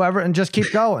 like whoever, and just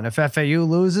keep going. If FAU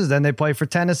loses, then they play for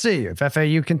Tennessee. If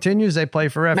FAU continues, they play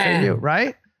for FAU,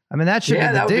 right? I mean, that should be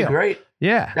the that would deal. be great.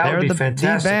 Yeah, that would be the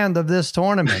fantastic. band of this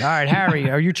tournament. All right,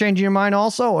 Harry, are you changing your mind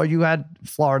also, or you had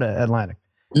Florida Atlantic?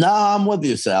 No, I'm with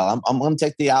you, Sal. I'm going to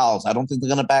take the Owls. I don't think they're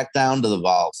going to back down to the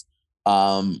Vols.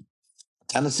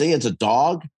 Tennessee, as a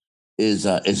dog,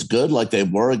 is good like they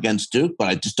were against Duke, but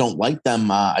I just don't like them.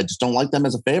 I just don't like them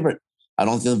as a favorite. I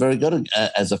don't think they're very good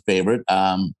as a favorite.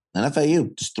 And FAU,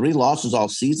 just 3 losses all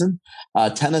season.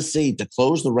 Tennessee, to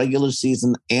close the regular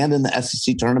season and in the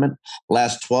SEC tournament,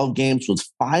 last 12 games was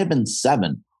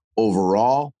 5-7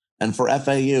 overall. And for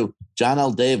FAU, John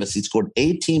L. Davis, he scored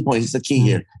 18 points. He's the key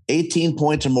here. 18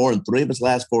 points or more in 3 of his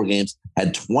last 4 games,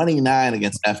 had 29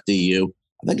 against FDU.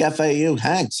 I think FAU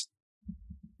hangs.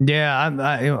 Yeah,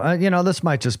 this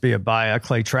might just be a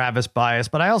Clay Travis bias,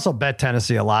 but I also bet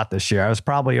Tennessee a lot this year. I was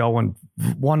probably 1-4,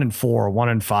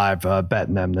 1-5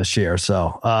 betting them this year.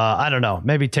 So I don't know.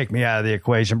 Maybe take me out of the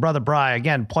equation. Brother Bry,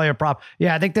 again, player prop.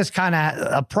 Yeah, I think this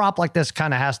a prop like this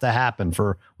kind of has to happen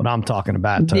for what I'm talking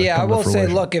about. I will say,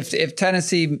 look, if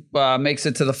Tennessee makes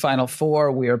it to the Final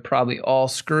Four, we are probably all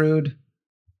screwed.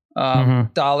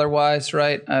 Dollar wise,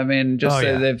 right? I mean,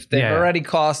 they've already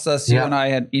cost us. You and I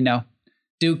had,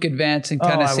 Duke advancing,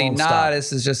 Tennessee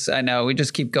this is just, I know, we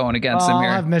just keep going against them here.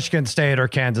 I'll have Michigan State or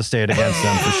Kansas State against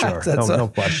them for sure. No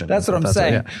question. That's what I'm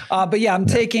saying. I'm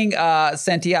taking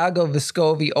Santiago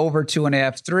Vescovi over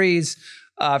 2.5 threes.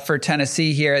 for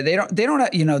Tennessee here. They don't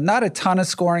have, not a ton of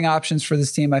scoring options for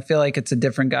this team. I feel like it's a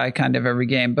different guy kind of every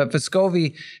game, but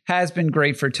Vescovi has been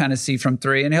great for Tennessee from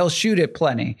three, and he'll shoot it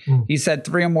plenty. He's had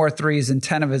 3 or more threes in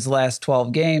 10 of his last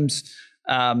 12 games.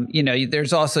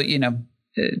 There's also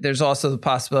the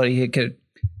possibility he could,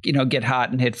 get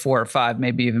hot and hit 4 or 5,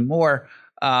 maybe even more.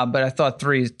 But I thought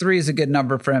three is a good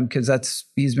number for him because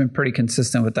he's been pretty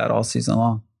consistent with that all season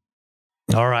long.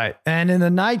 All right. And in the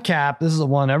nightcap, this is the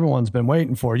one everyone's been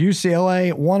waiting for.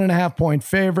 UCLA, 1.5 point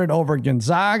favorite over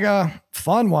Gonzaga.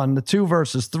 Fun one. The 2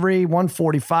 versus 3,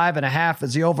 145.5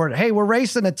 is the over. Hey, we're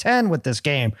racing to 10 with this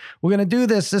game. We're going to do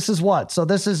this. This is what? So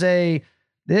this is a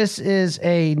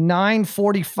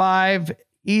 9:45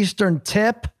 Eastern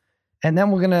tip. And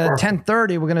then we're going to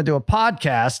 10:30, we're going to do a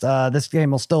podcast. This game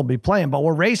will still be playing, but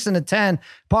we're racing to 10.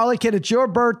 Parlay Kid, it's your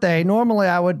birthday. Normally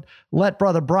I would let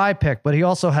Brother Bry pick, but he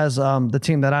also has the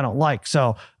team that I don't like.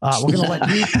 So we're going to let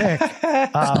you pick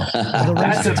the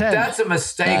race to 10. That's a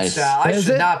mistake, Sal. I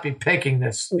should not be picking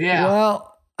this. Yeah.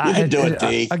 Well, you can do it,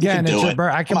 D. Again, it's your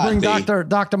birthday. I can bring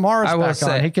Dr. Morris back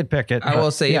on. He could pick it. I will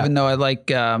say, even though I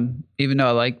like,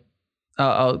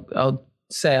 I'll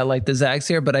say I like the Zags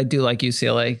here, but I do like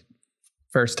UCLA.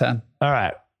 First 10. All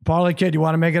right. Parlay Kid, you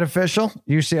want to make it official?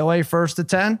 UCLA first to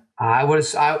 10?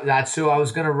 That's who I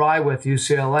was going to ride with,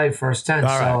 UCLA first 10.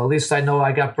 All right. So at least I know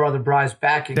I got Brother Bry's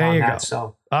backing on that. Go.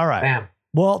 So all right. Bam.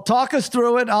 Well, talk us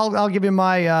through it. I'll give you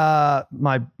my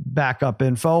my backup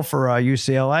info for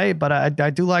UCLA, but I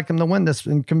do like them to win this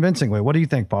convincingly. What do you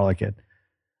think, Parlay Kid?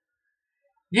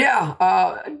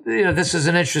 Yeah, this is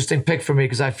an interesting pick for me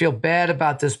because I feel bad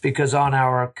about this because on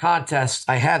our contest,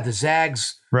 I have the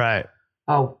Zags. Right.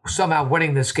 Somehow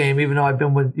winning this game, even though I've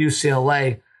been with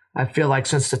UCLA. I feel like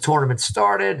since the tournament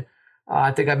started,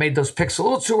 I think I made those picks a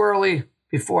little too early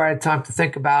before I had time to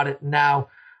think about it. Now,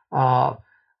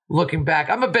 looking back,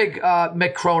 I'm a big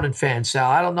Mick Cronin fan,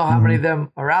 Sal. I don't know how many of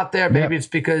them are out there. Maybe it's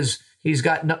because he's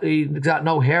got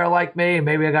no hair like me.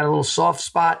 Maybe I got a little soft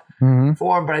spot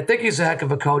for him, but I think he's a heck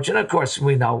of a coach. And of course,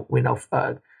 we know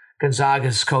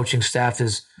Gonzaga's coaching staff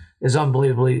is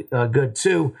unbelievably good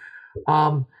too.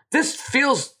 I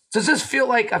feel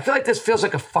like this feels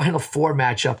like a Final Four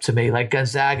matchup to me, like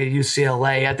Gonzaga,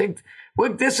 UCLA. I think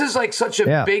this is like such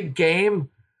a big game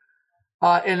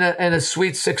in a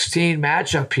Sweet 16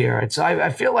 matchup here. I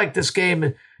feel like this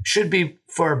game should be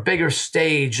for a bigger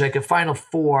stage, like a Final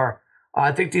Four.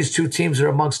 I think these two teams are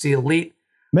amongst the elite.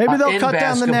 Maybe they'll cut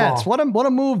down the nets. What a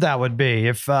move that would be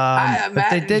if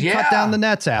they did cut down the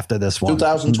nets after this one.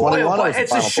 2021.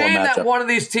 It's a shame that one of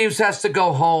these teams has to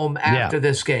go home after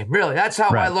this game. Really, that's how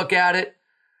I look at it.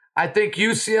 I think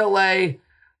UCLA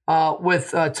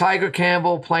with Tiger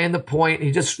Campbell playing the point,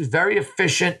 he just is very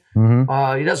efficient.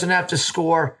 He doesn't have to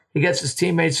score. He gets his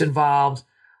teammates involved.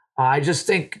 I just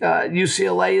think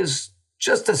UCLA is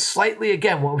just a slightly,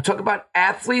 again, when we talk about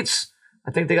athletes,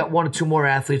 I think they got 1 or 2 more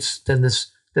athletes than this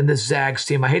Zags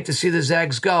team. I hate to see the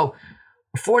Zags go.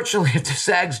 Fortunately, if the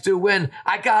Zags do win,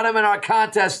 I got them in our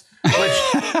contest,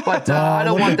 but I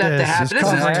don't want that to happen. This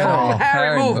is a total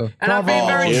Harry move, and I'm being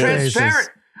very transparent.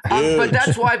 But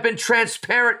that's why I've been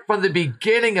transparent from the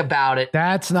beginning about it.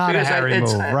 That's not a Harry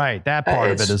move, right? That part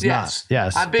of it is not.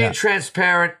 Yes, I'm being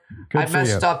transparent. I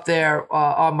messed up there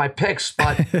on my picks,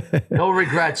 but no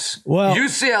regrets. Well,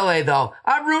 UCLA though,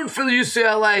 I'm rooting for the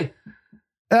UCLA.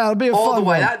 It'll be a all fun the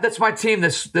way. one. That's my team.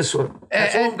 This one.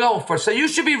 That's what I'm going for. So you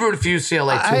should be rooting for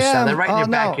UCLA too, Sal. They're right in your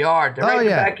backyard. They're right in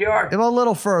your backyard. A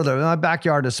little further. My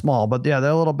backyard is small, but yeah,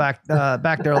 they're a little back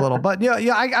there a little. But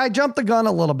I jumped the gun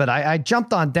a little bit. I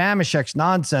jumped on Damashek's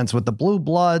nonsense with the Blue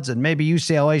Bloods and maybe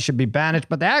UCLA should be banished,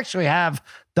 but they actually have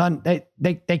done.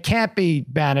 They can't be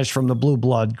banished from the Blue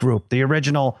Blood group. The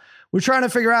original. We're trying to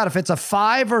figure out if it's a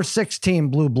 5 or 6 team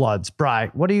Blue Bloods. Bri,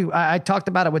 what do you? I talked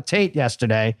about it with Tate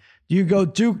yesterday. Do you go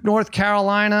Duke, North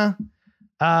Carolina,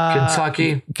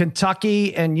 Kentucky,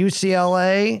 and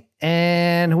UCLA,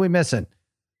 and who are we missing?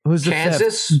 Who's the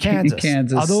Kansas? fifth?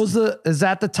 Kansas. Are those is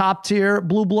that the top tier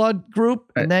Blue Blood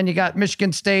group? And then you got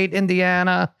Michigan State,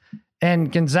 Indiana, and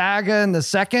Gonzaga in the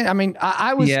second. I mean,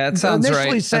 I was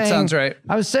initially saying, that sounds right.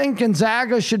 I was saying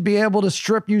Gonzaga should be able to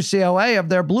strip UCLA of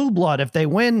their Blue Blood if they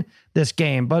win this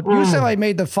game. But UCLA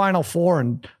made the Final Four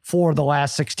in 4 of the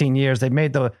last 16 years. They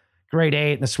made the Grade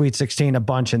 8 and the Sweet 16 a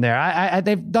bunch in there.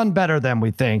 They've done better than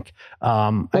we think. They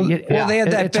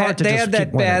had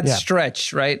that bad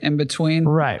stretch right in between,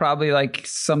 right? Probably like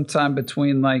sometime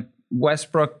between like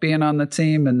Westbrook being on the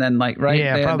team and then probably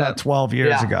about 12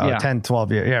 years ago, 10,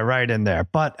 12 years. Yeah, right in there.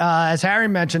 But as Harry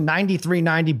mentioned,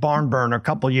 93-90 barn burner a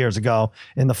couple years ago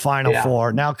in the Final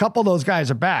Four. Now, a couple of those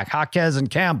guys are back, Jaquez and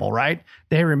Campbell, right?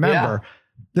 They remember.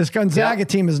 This Gonzaga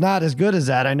team is not as good as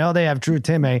that. I know they have Drew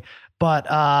Timme, but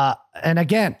and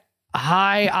again,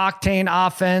 high octane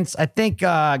offense. I think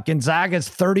Gonzaga's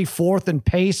 34th in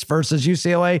pace versus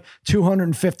UCLA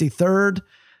 253rd.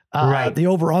 Right. The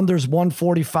over-under's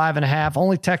 145.5.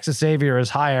 Only Texas Xavier is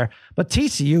higher, but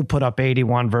TCU put up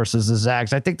 81 versus the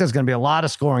Zags. I think there's going to be a lot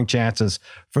of scoring chances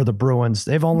for the Bruins.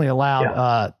 They've only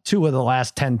allowed 2 of the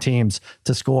last 10 teams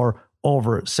to score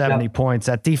over 70 points.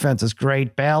 That defense is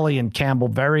great. Bailey and Campbell,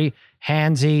 very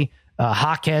handsy.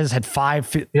 Jaquez had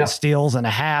 5 steals and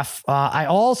a half. I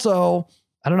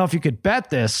don't know if you could bet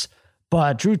this,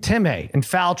 but Drew Timme in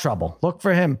foul trouble. Look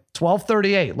for him.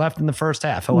 12:38 left in the first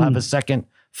half. He'll have his second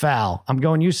foul. I'm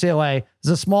going UCLA. It's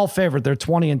a small favorite. They're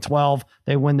 20-12.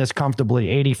 They win this comfortably,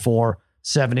 84-71.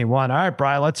 All right,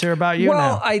 Brian, let's hear about you now.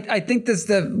 Well, I think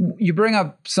you bring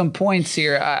up some points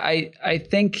here. I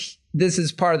think this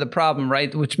is part of the problem,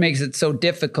 right? Which makes it so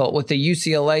difficult with the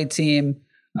UCLA team.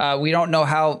 We don't know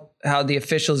how the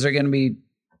officials are going to be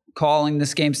calling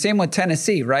this game. Same with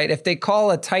Tennessee, right? If they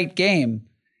call a tight game,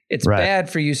 it's bad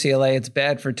for UCLA. It's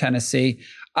bad for Tennessee.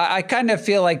 I kind of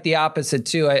feel like the opposite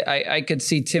too. I could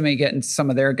see Timme getting some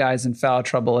of their guys in foul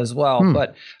trouble as well.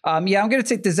 But I'm going to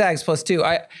take the Zags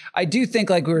 +2. I do think,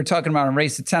 like we were talking about in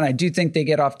Race to 10, I do think they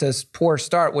get off this poor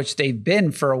start, which they've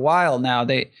been for a while now.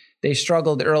 They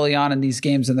struggled early on in these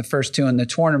games in the first 2 in the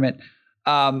tournament.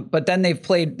 But then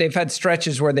they've had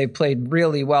stretches where they played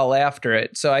really well after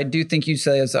it. So I do think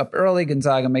UCLA is up early.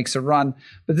 Gonzaga makes a run.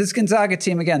 But this Gonzaga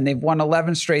team, again, they've won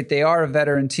 11 straight. They are a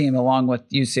veteran team along with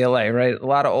UCLA, right? A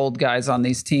lot of old guys on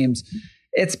these teams.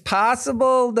 It's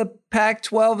possible the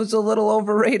Pac-12 is a little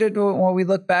overrated when we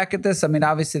look back at this. I mean,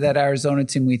 obviously that Arizona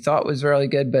team we thought was really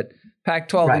good, but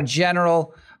Pac-12 in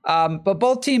general. But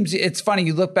both teams, it's funny,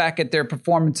 you look back at their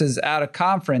performances out of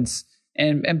conference,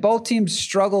 and both teams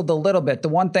struggled a little bit. The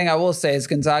one thing I will say is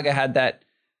Gonzaga had that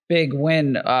big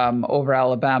win over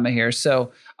Alabama here.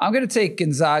 So I'm going to take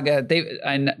Gonzaga.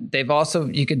 They've also,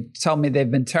 you could tell me they've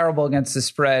been terrible against the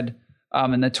spread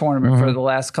in the tournament for the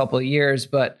last couple of years.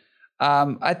 But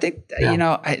I think,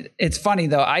 it's funny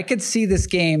though. I could see this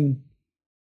game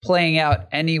playing out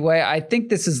anyway. I think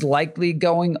this is likely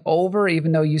going over,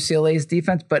 even though UCLA's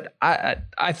defense, but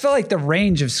I feel like the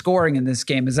range of scoring in this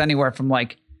game is anywhere from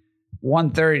like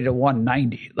 130 to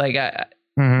 190. Like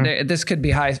this could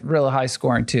be really high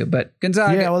scoring too. But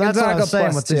Gonzaga, yeah, well, that's Gonzaga what I was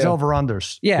saying with these over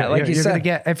unders. Yeah, like you said,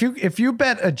 get if you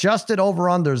bet adjusted over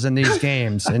unders in these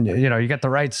games, and you get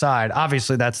the right side.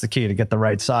 Obviously, that's the key to get the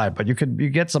right side. But you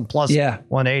get some plus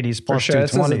 180s, plus 220s.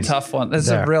 This is a tough one. This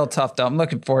is a real tough though. I'm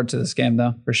looking forward to this game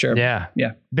though, for sure. Yeah.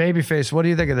 Babyface, what do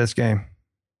you think of this game?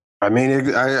 I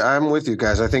mean, I'm with you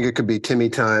guys. I think it could be Timmy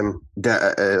time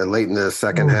late in the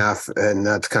second half, and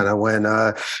that's kind of when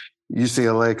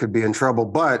UCLA could be in trouble.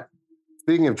 But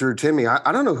speaking of Drew Timme,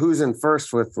 I don't know who's in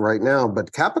first with right now,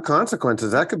 but cap of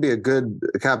consequences, that could be a good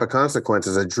cap of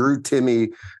consequences. A Drew Timme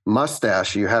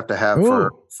mustache you have to have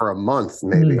for a month,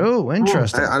 maybe. Oh,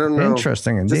 interesting. I don't know.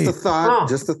 Interesting indeed.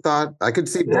 Just a thought. I could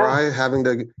see Bry having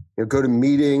to go to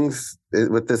meetings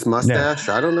with this mustache.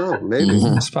 I don't know. Maybe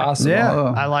it's possible. Yeah,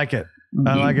 I like it.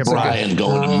 I like it. Brian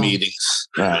going to meetings.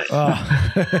 Right.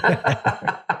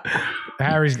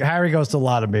 Harry goes to a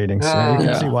lot of meetings, so you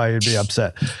can see why he'd be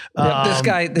upset. This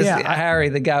guy, Harry,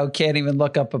 the guy who can't even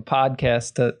look up a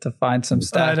podcast to find some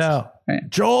stats. I know. Right.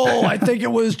 Joel, I think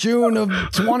it was June of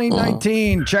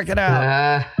 2019. Check it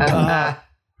out.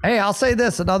 Hey, I'll say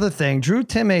this, another thing. Drew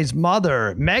Timme's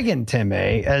mother, Megan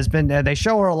Timme, has been, they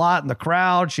show her a lot in the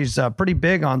crowd. She's pretty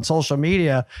big on social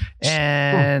media.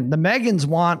 And the Megans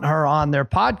want her on their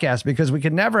podcast because we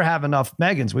could never have enough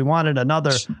Megans. We wanted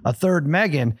a third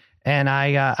Megan. And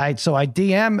I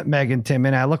DM Megan Timme,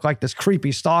 and I look like this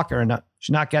creepy stalker, and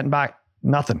she's not getting back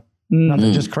nothing,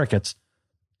 just crickets.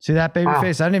 See that,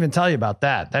 babyface? I didn't even tell you about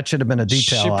that. That should have been a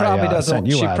detail. She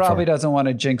probably doesn't want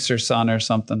to jinx her son or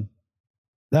something.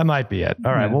 That might be it.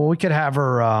 All right. Well, we could have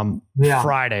her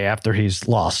Friday after he's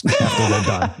lost, after they're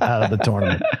done out of the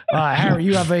tournament. Harry,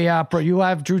 you have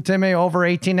Drew Timme over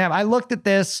 18.5. I looked at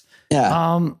this.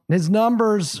 Yeah. His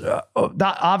numbers,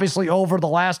 not obviously over the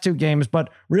last 2 games, but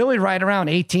really right around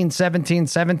 18, 17,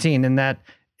 17 in their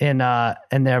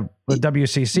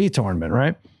WCC tournament,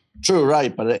 right? True,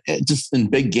 right. But just in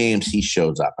big games, he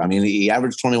shows up. I mean, he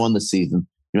averaged 21 this season.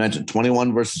 You mentioned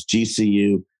 21 versus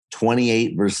GCU.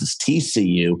 28 versus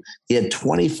TCU. He had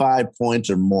 25 points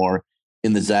or more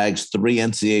in the Zags' 3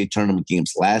 NCAA tournament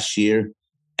games last year.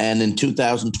 And in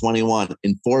 2021,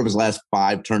 in 4 of his last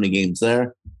 5 tournament games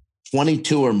there,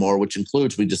 22 or more, which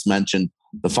includes, we just mentioned,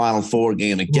 the Final Four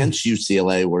game against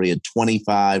UCLA, where he had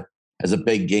 25 as a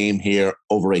big game here,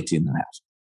 over 18.5.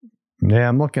 Yeah,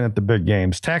 I'm looking at the big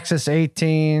games. Texas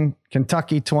 18,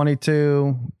 Kentucky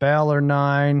 22, Baylor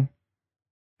 9,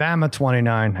 Bama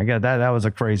 29. I got that. That was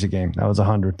a crazy game. That was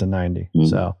 100-90.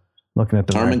 So looking at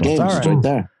the tournament games right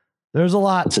there. There's a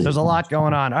lot. There's a lot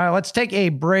going on. All right, let's take a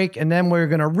break, and then we're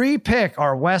going to repick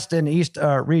our West and East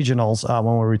regionals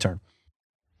when we return.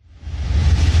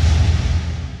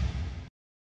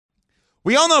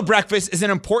 We all know breakfast is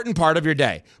an important part of your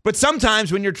day, but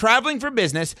sometimes when you're traveling for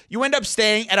business, you end up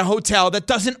staying at a hotel that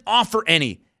doesn't offer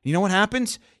any. You know what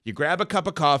happens? You grab a cup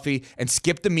of coffee and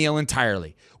skip the meal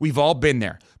entirely. We've all been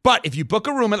there. But if you book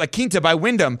a room at La Quinta by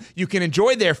Wyndham, you can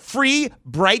enjoy their free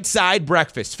Bright Side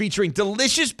breakfast featuring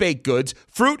delicious baked goods,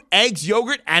 fruit, eggs,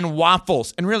 yogurt, and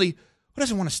waffles. And really, who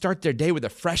doesn't want to start their day with a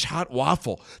fresh hot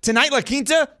waffle? Tonight, La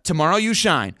Quinta, tomorrow you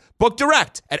shine. Book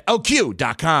direct at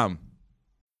lq.com.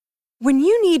 When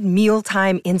you need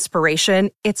mealtime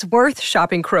inspiration, it's worth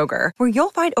shopping Kroger, where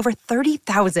you'll find over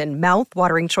 30,000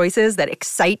 mouth-watering choices that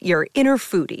excite your inner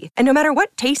foodie. And no matter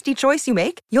what tasty choice you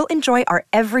make, you'll enjoy our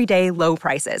everyday low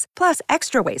prices, plus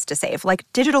extra ways to save, like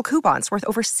digital coupons worth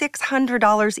over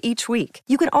 $600 each week.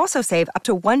 You can also save up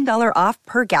to $1 off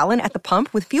per gallon at the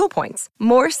pump with fuel points.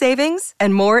 More savings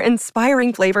and more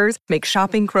inspiring flavors make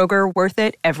shopping Kroger worth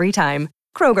it every time.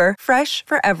 Kroger, fresh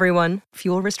for everyone.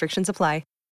 Fuel restrictions apply.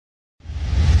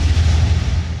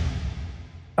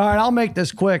 All right, I'll make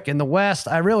this quick. In the West,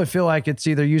 I really feel like it's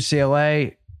either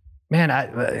UCLA. Man,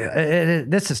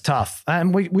 this is tough.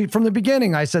 And we from the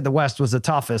beginning, I said the West was the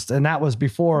toughest, and that was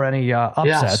before any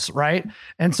upsets, right?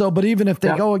 And so, but even if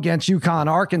they go against UConn,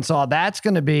 Arkansas, that's not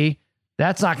going to be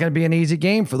an easy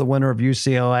game for the winner of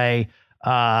UCLA,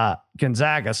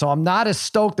 Gonzaga. So I'm not as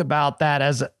stoked about that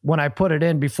as when I put it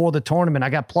in before the tournament. I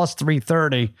got plus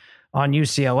 330 on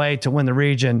UCLA to win the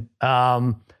region.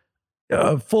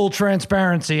 Full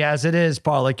transparency as it is,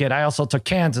 Parlay Kid. I also took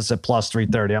Kansas at plus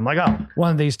 330. I'm like, oh,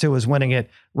 one of these two is winning it.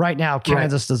 Right now,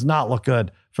 Kansas does not look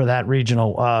good for that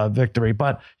regional victory.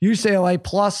 But UCLA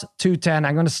plus 210.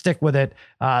 I'm going to stick with it.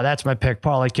 That's my pick.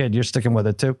 Parlay Kid, you're sticking with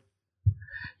it too?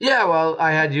 Yeah, well,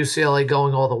 I had UCLA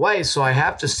going all the way, so I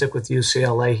have to stick with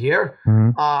UCLA here.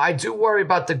 Mm-hmm. I do worry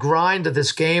about the grind of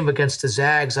this game against the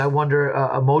Zags. I wonder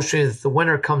emotionally if the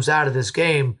winner comes out of this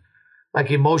game like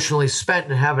emotionally spent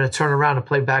and having to turn around and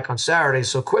play back on Saturday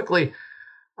so quickly.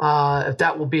 If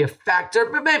that will be a factor,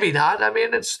 but maybe not. I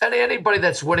mean, it's anybody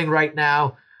that's winning right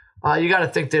now. You got to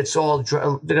think that it's all they're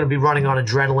going to be running on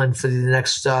adrenaline for the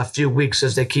next few weeks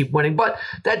as they keep winning. But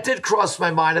that did cross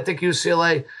my mind. I think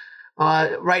UCLA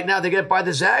right now they get by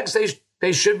the Zags.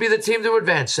 They should be the team to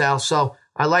advance, Sal. So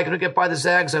I like them to get by the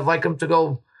Zags. I like them to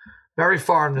go very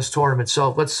far in this tournament.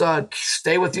 So let's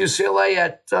stay with UCLA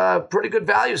at pretty good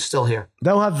value still here.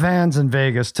 They'll have fans in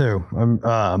Vegas too,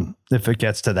 if it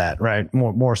gets to that, right?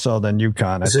 More so than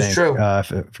UConn, this I think. This is true.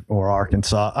 Or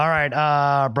Arkansas. All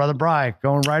right, Brother Bry,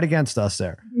 going right against us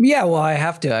there. Yeah, well, I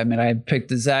have to. I mean, I picked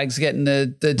the Zags getting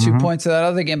the 2 points of that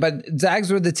other game, but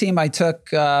Zags were the team I took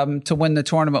to win the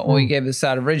tournament when we gave this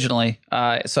out originally.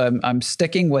 So I'm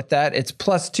sticking with that. It's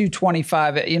plus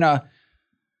 225.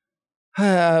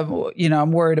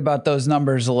 I'm worried about those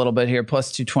numbers a little bit here.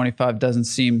 Plus 225 doesn't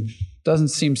seem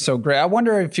so great. I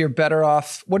wonder if you're better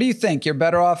off. What do you think? You're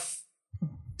better off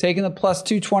taking the plus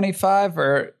 225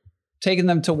 or taking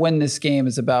them to win this game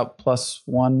is about plus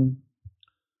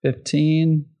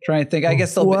 115? Trying to think. I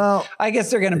guess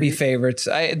they're going to be favorites.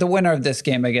 The winner of this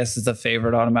game, I guess, is the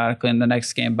favorite automatically in the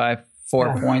next game by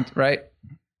 4 points, right?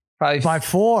 Probably by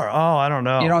 4. Oh, I don't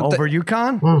know. Over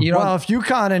UConn? Well, if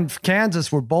UConn and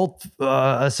Kansas were both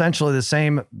essentially the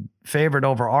same favorite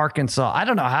over Arkansas, I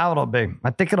don't know how it'll be.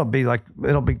 I think it'll be. I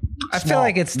feel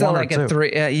like it's still like a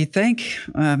 3. You think?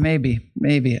 Maybe.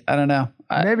 I don't know.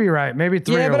 Maybe you're right. Maybe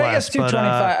 3 or less. I guess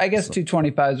 225. I guess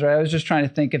 225 is right. I was just trying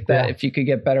to think if you could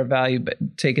get better value, but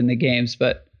taking the games,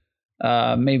 but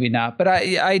maybe not. But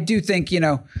I do think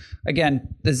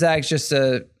again, the Zags just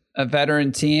a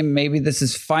veteran team. Maybe this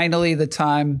is finally the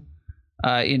time,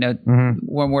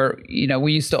 when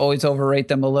we used to always overrate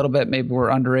them a little bit. Maybe we're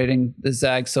underrating the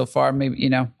Zags so far.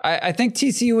 Maybe, I think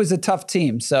TCU is a tough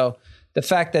team. So the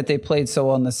fact that they played so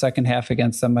well in the second half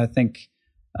against them, I think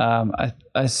I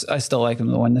still like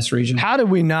them to win this region. How did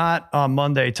we not on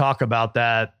Monday talk about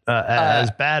that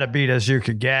as bad a beat as you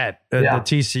could get? The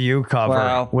TCU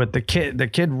cover with the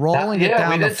kid rolling it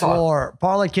down the floor.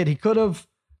 Parlay Kid, he could have.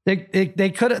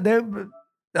 They could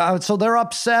have. So they're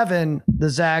up 7. The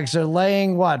Zags are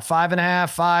laying 5.5,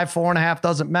 5, 4.5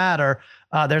 doesn't matter.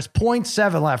 There's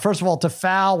 0.7 left. First of all, to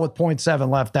foul with 0.7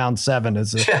 left down 7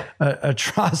 is an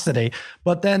atrocity.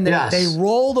 But then they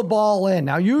roll the ball in.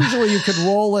 Now, usually you could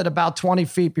roll it about 20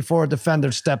 feet before a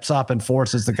defender steps up and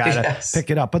forces the guy to pick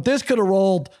it up. But this could have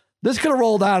rolled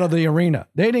out of the arena.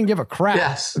 They didn't give a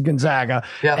crap, Gonzaga.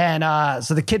 Yep. And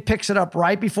so the kid picks it up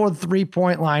right before the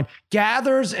 3-point line,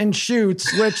 gathers and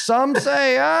shoots, which some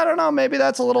say, I don't know, maybe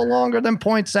that's a little longer than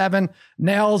 0.7,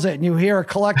 nails it. And you hear a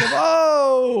collective,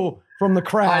 oh, from the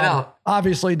crowd. I know.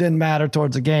 Obviously didn't matter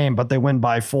towards the game, but they win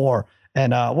by 4.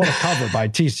 And what a cover by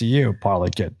TCU, Parlay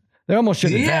Kid. They almost should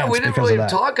have advanced. We didn't really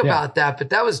talk about that, but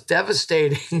that was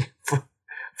devastating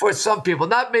for some people.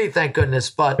 Not me, thank goodness,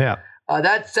 but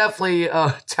that's definitely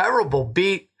a terrible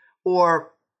beat or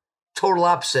total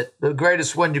opposite. The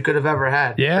greatest win you could have ever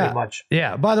had, pretty much.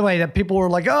 Yeah. By the way, that people were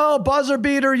like, oh, buzzer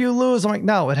beater, you lose. I'm like,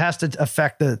 no, it has to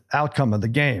affect the outcome of the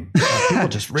game. People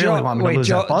just really want me to lose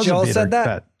that buzzer Joel beater. said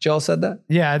that? Joel said that?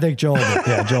 Yeah, I think Joel did.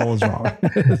 Yeah, Joel was wrong.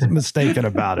 Mistaken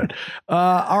about it.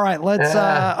 All right, let's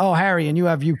Harry, and you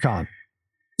have UConn.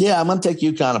 Yeah, I'm going to take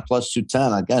UConn at plus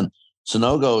 210. Again,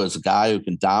 Sonogo is a guy who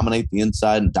can dominate the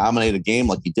inside and dominate a game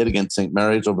like he did against St.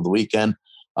 Mary's over the weekend.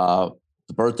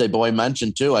 The birthday boy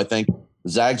mentioned too, I think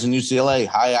Zags and UCLA,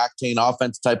 high octane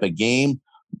offense type of game.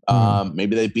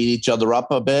 Maybe they beat each other up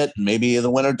a bit. Maybe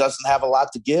the winner doesn't have a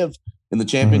lot to give in the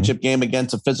championship game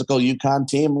against a physical UConn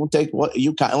team. We'll take what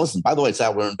UConn. Listen, by the way,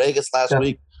 Sal, we're in Vegas last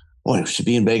week. Boy, we should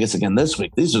be in Vegas again this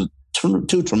week. These are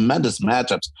two tremendous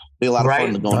matchups. Be a lot of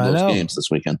fun to go into those games this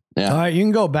weekend. Yeah. All right, you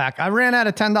can go back. I ran out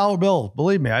of $10 bills.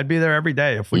 Believe me, I'd be there every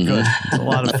day if we could. It's a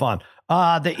lot of fun.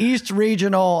 The East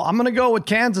Regional, I'm going to go with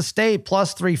Kansas State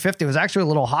plus 350. It was actually a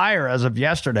little higher as of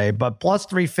yesterday, but plus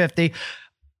 350.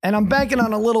 And I'm banking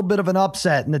on a little bit of an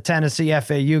upset in the Tennessee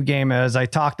FAU game, as I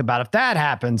talked about. If that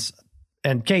happens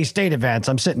and K-State advance,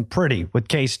 I'm sitting pretty with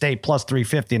K-State plus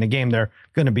 350 in a game they're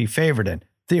going to be favored in.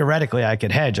 Theoretically, I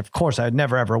could hedge. Of course, I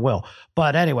never, ever will.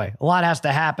 But anyway, a lot has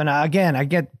to happen. Again, I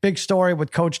get big story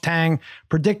with Coach Tang,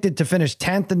 predicted to finish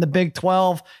 10th in the Big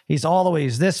 12. He's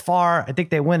this far. I think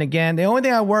they win again. The only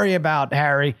thing I worry about,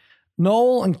 Harry,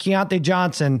 Noel and Keontae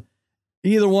Johnson,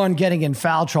 either one getting in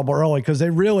foul trouble early because they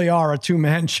really are a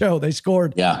two-man show. They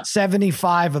scored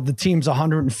 75 of the team's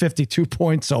 152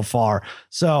 points so far.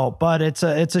 So, but it's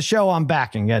a show I'm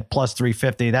backing at plus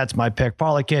 350. That's my pick.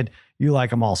 Parlay Kid, you like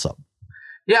them also.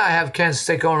 Yeah, I have Kansas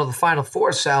State going to the Final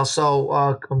Four, Sal,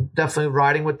 so I'm definitely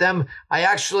riding with them. I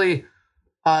actually,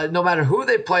 no matter who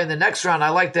they play in the next round, I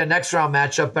like their next round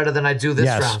matchup better than I do this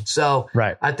round. So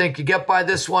I think you get by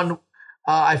this one.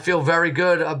 I feel very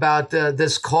good about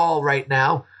this call right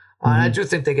now. And I do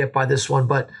think they get by this one,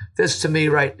 but this to me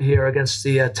right here against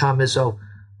the Tom Izzo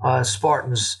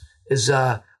Spartans is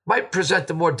might present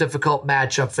the more difficult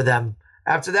matchup for them.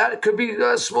 After that, it could be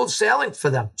smooth sailing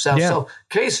for them. So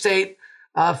K-State,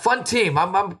 fun team.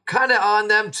 I'm kind of on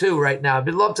them too right now.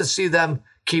 I'd love to see them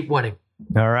keep winning.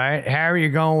 All right. Harry,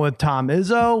 you're going with Tom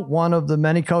Izzo, one of the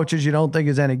many coaches you don't think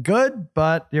is any good,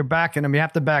 but you're backing him. You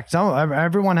have to back some.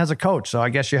 Everyone has a coach, so I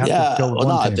guess you have to go with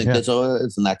one team. I think Izzo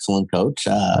is an excellent coach.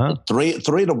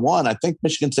 3-1. I think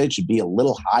Michigan State should be a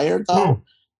little higher, though,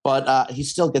 but he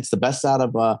still gets the best out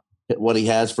of what he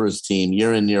has for his team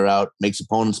year in, year out, makes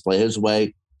opponents play his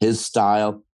way, his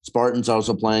style. Spartans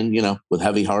also playing, with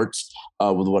heavy hearts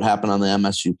with what happened on the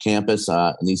MSU campus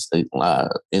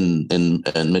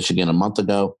in Michigan a month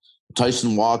ago.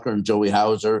 Tyson Walker and Joey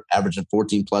Hauser averaging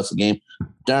 14 plus a game.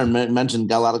 Darren mentioned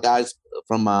got a lot of guys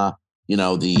from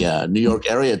the New York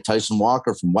area. Tyson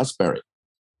Walker from Westbury,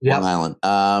 Long Island.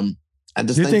 I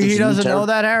just think he doesn't know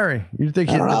that, Harry? You think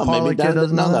I don't know. Maybe Kid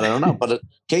doesn't know that? I don't know. But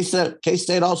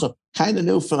K-State also kind of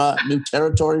new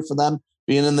territory for them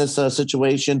being in this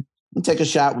situation. And take a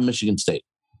shot with Michigan State.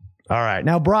 All right.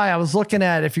 Now, Brian, I was looking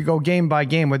at if you go game by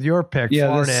game with your pick,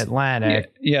 Florida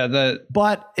Atlantic.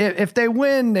 But if they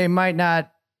win, they might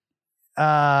not.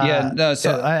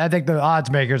 I think the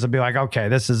odds makers will be like, okay,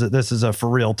 this is a for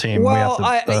real team. Well,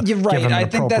 you're right. I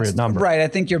think that's number. Right. I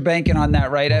think you're banking on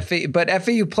that, right? But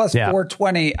FAU plus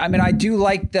 420. I mean, I do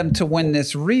like them to win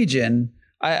this region.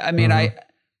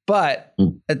 But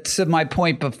to my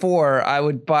point before, I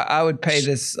would pay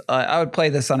this. I would play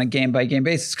this on a game by game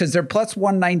basis because they're plus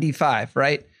 195,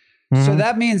 right? So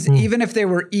that means even if they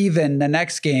were even the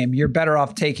next game, you're better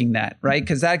off taking that, right?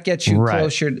 Because that gets you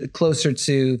closer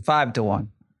to 5-1.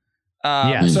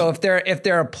 So if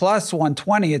they're a plus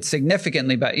 120, it's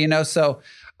significantly better, So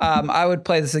I would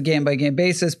play this a game by game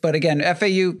basis. But again,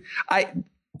 FAU,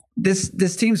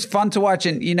 this team's fun to watch,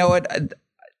 and you know what?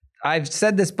 I've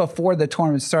said this before the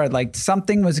tournament started, like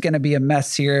something was going to be a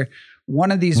mess here. One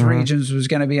of these regions was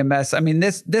going to be a mess. I mean,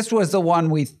 this was the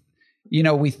one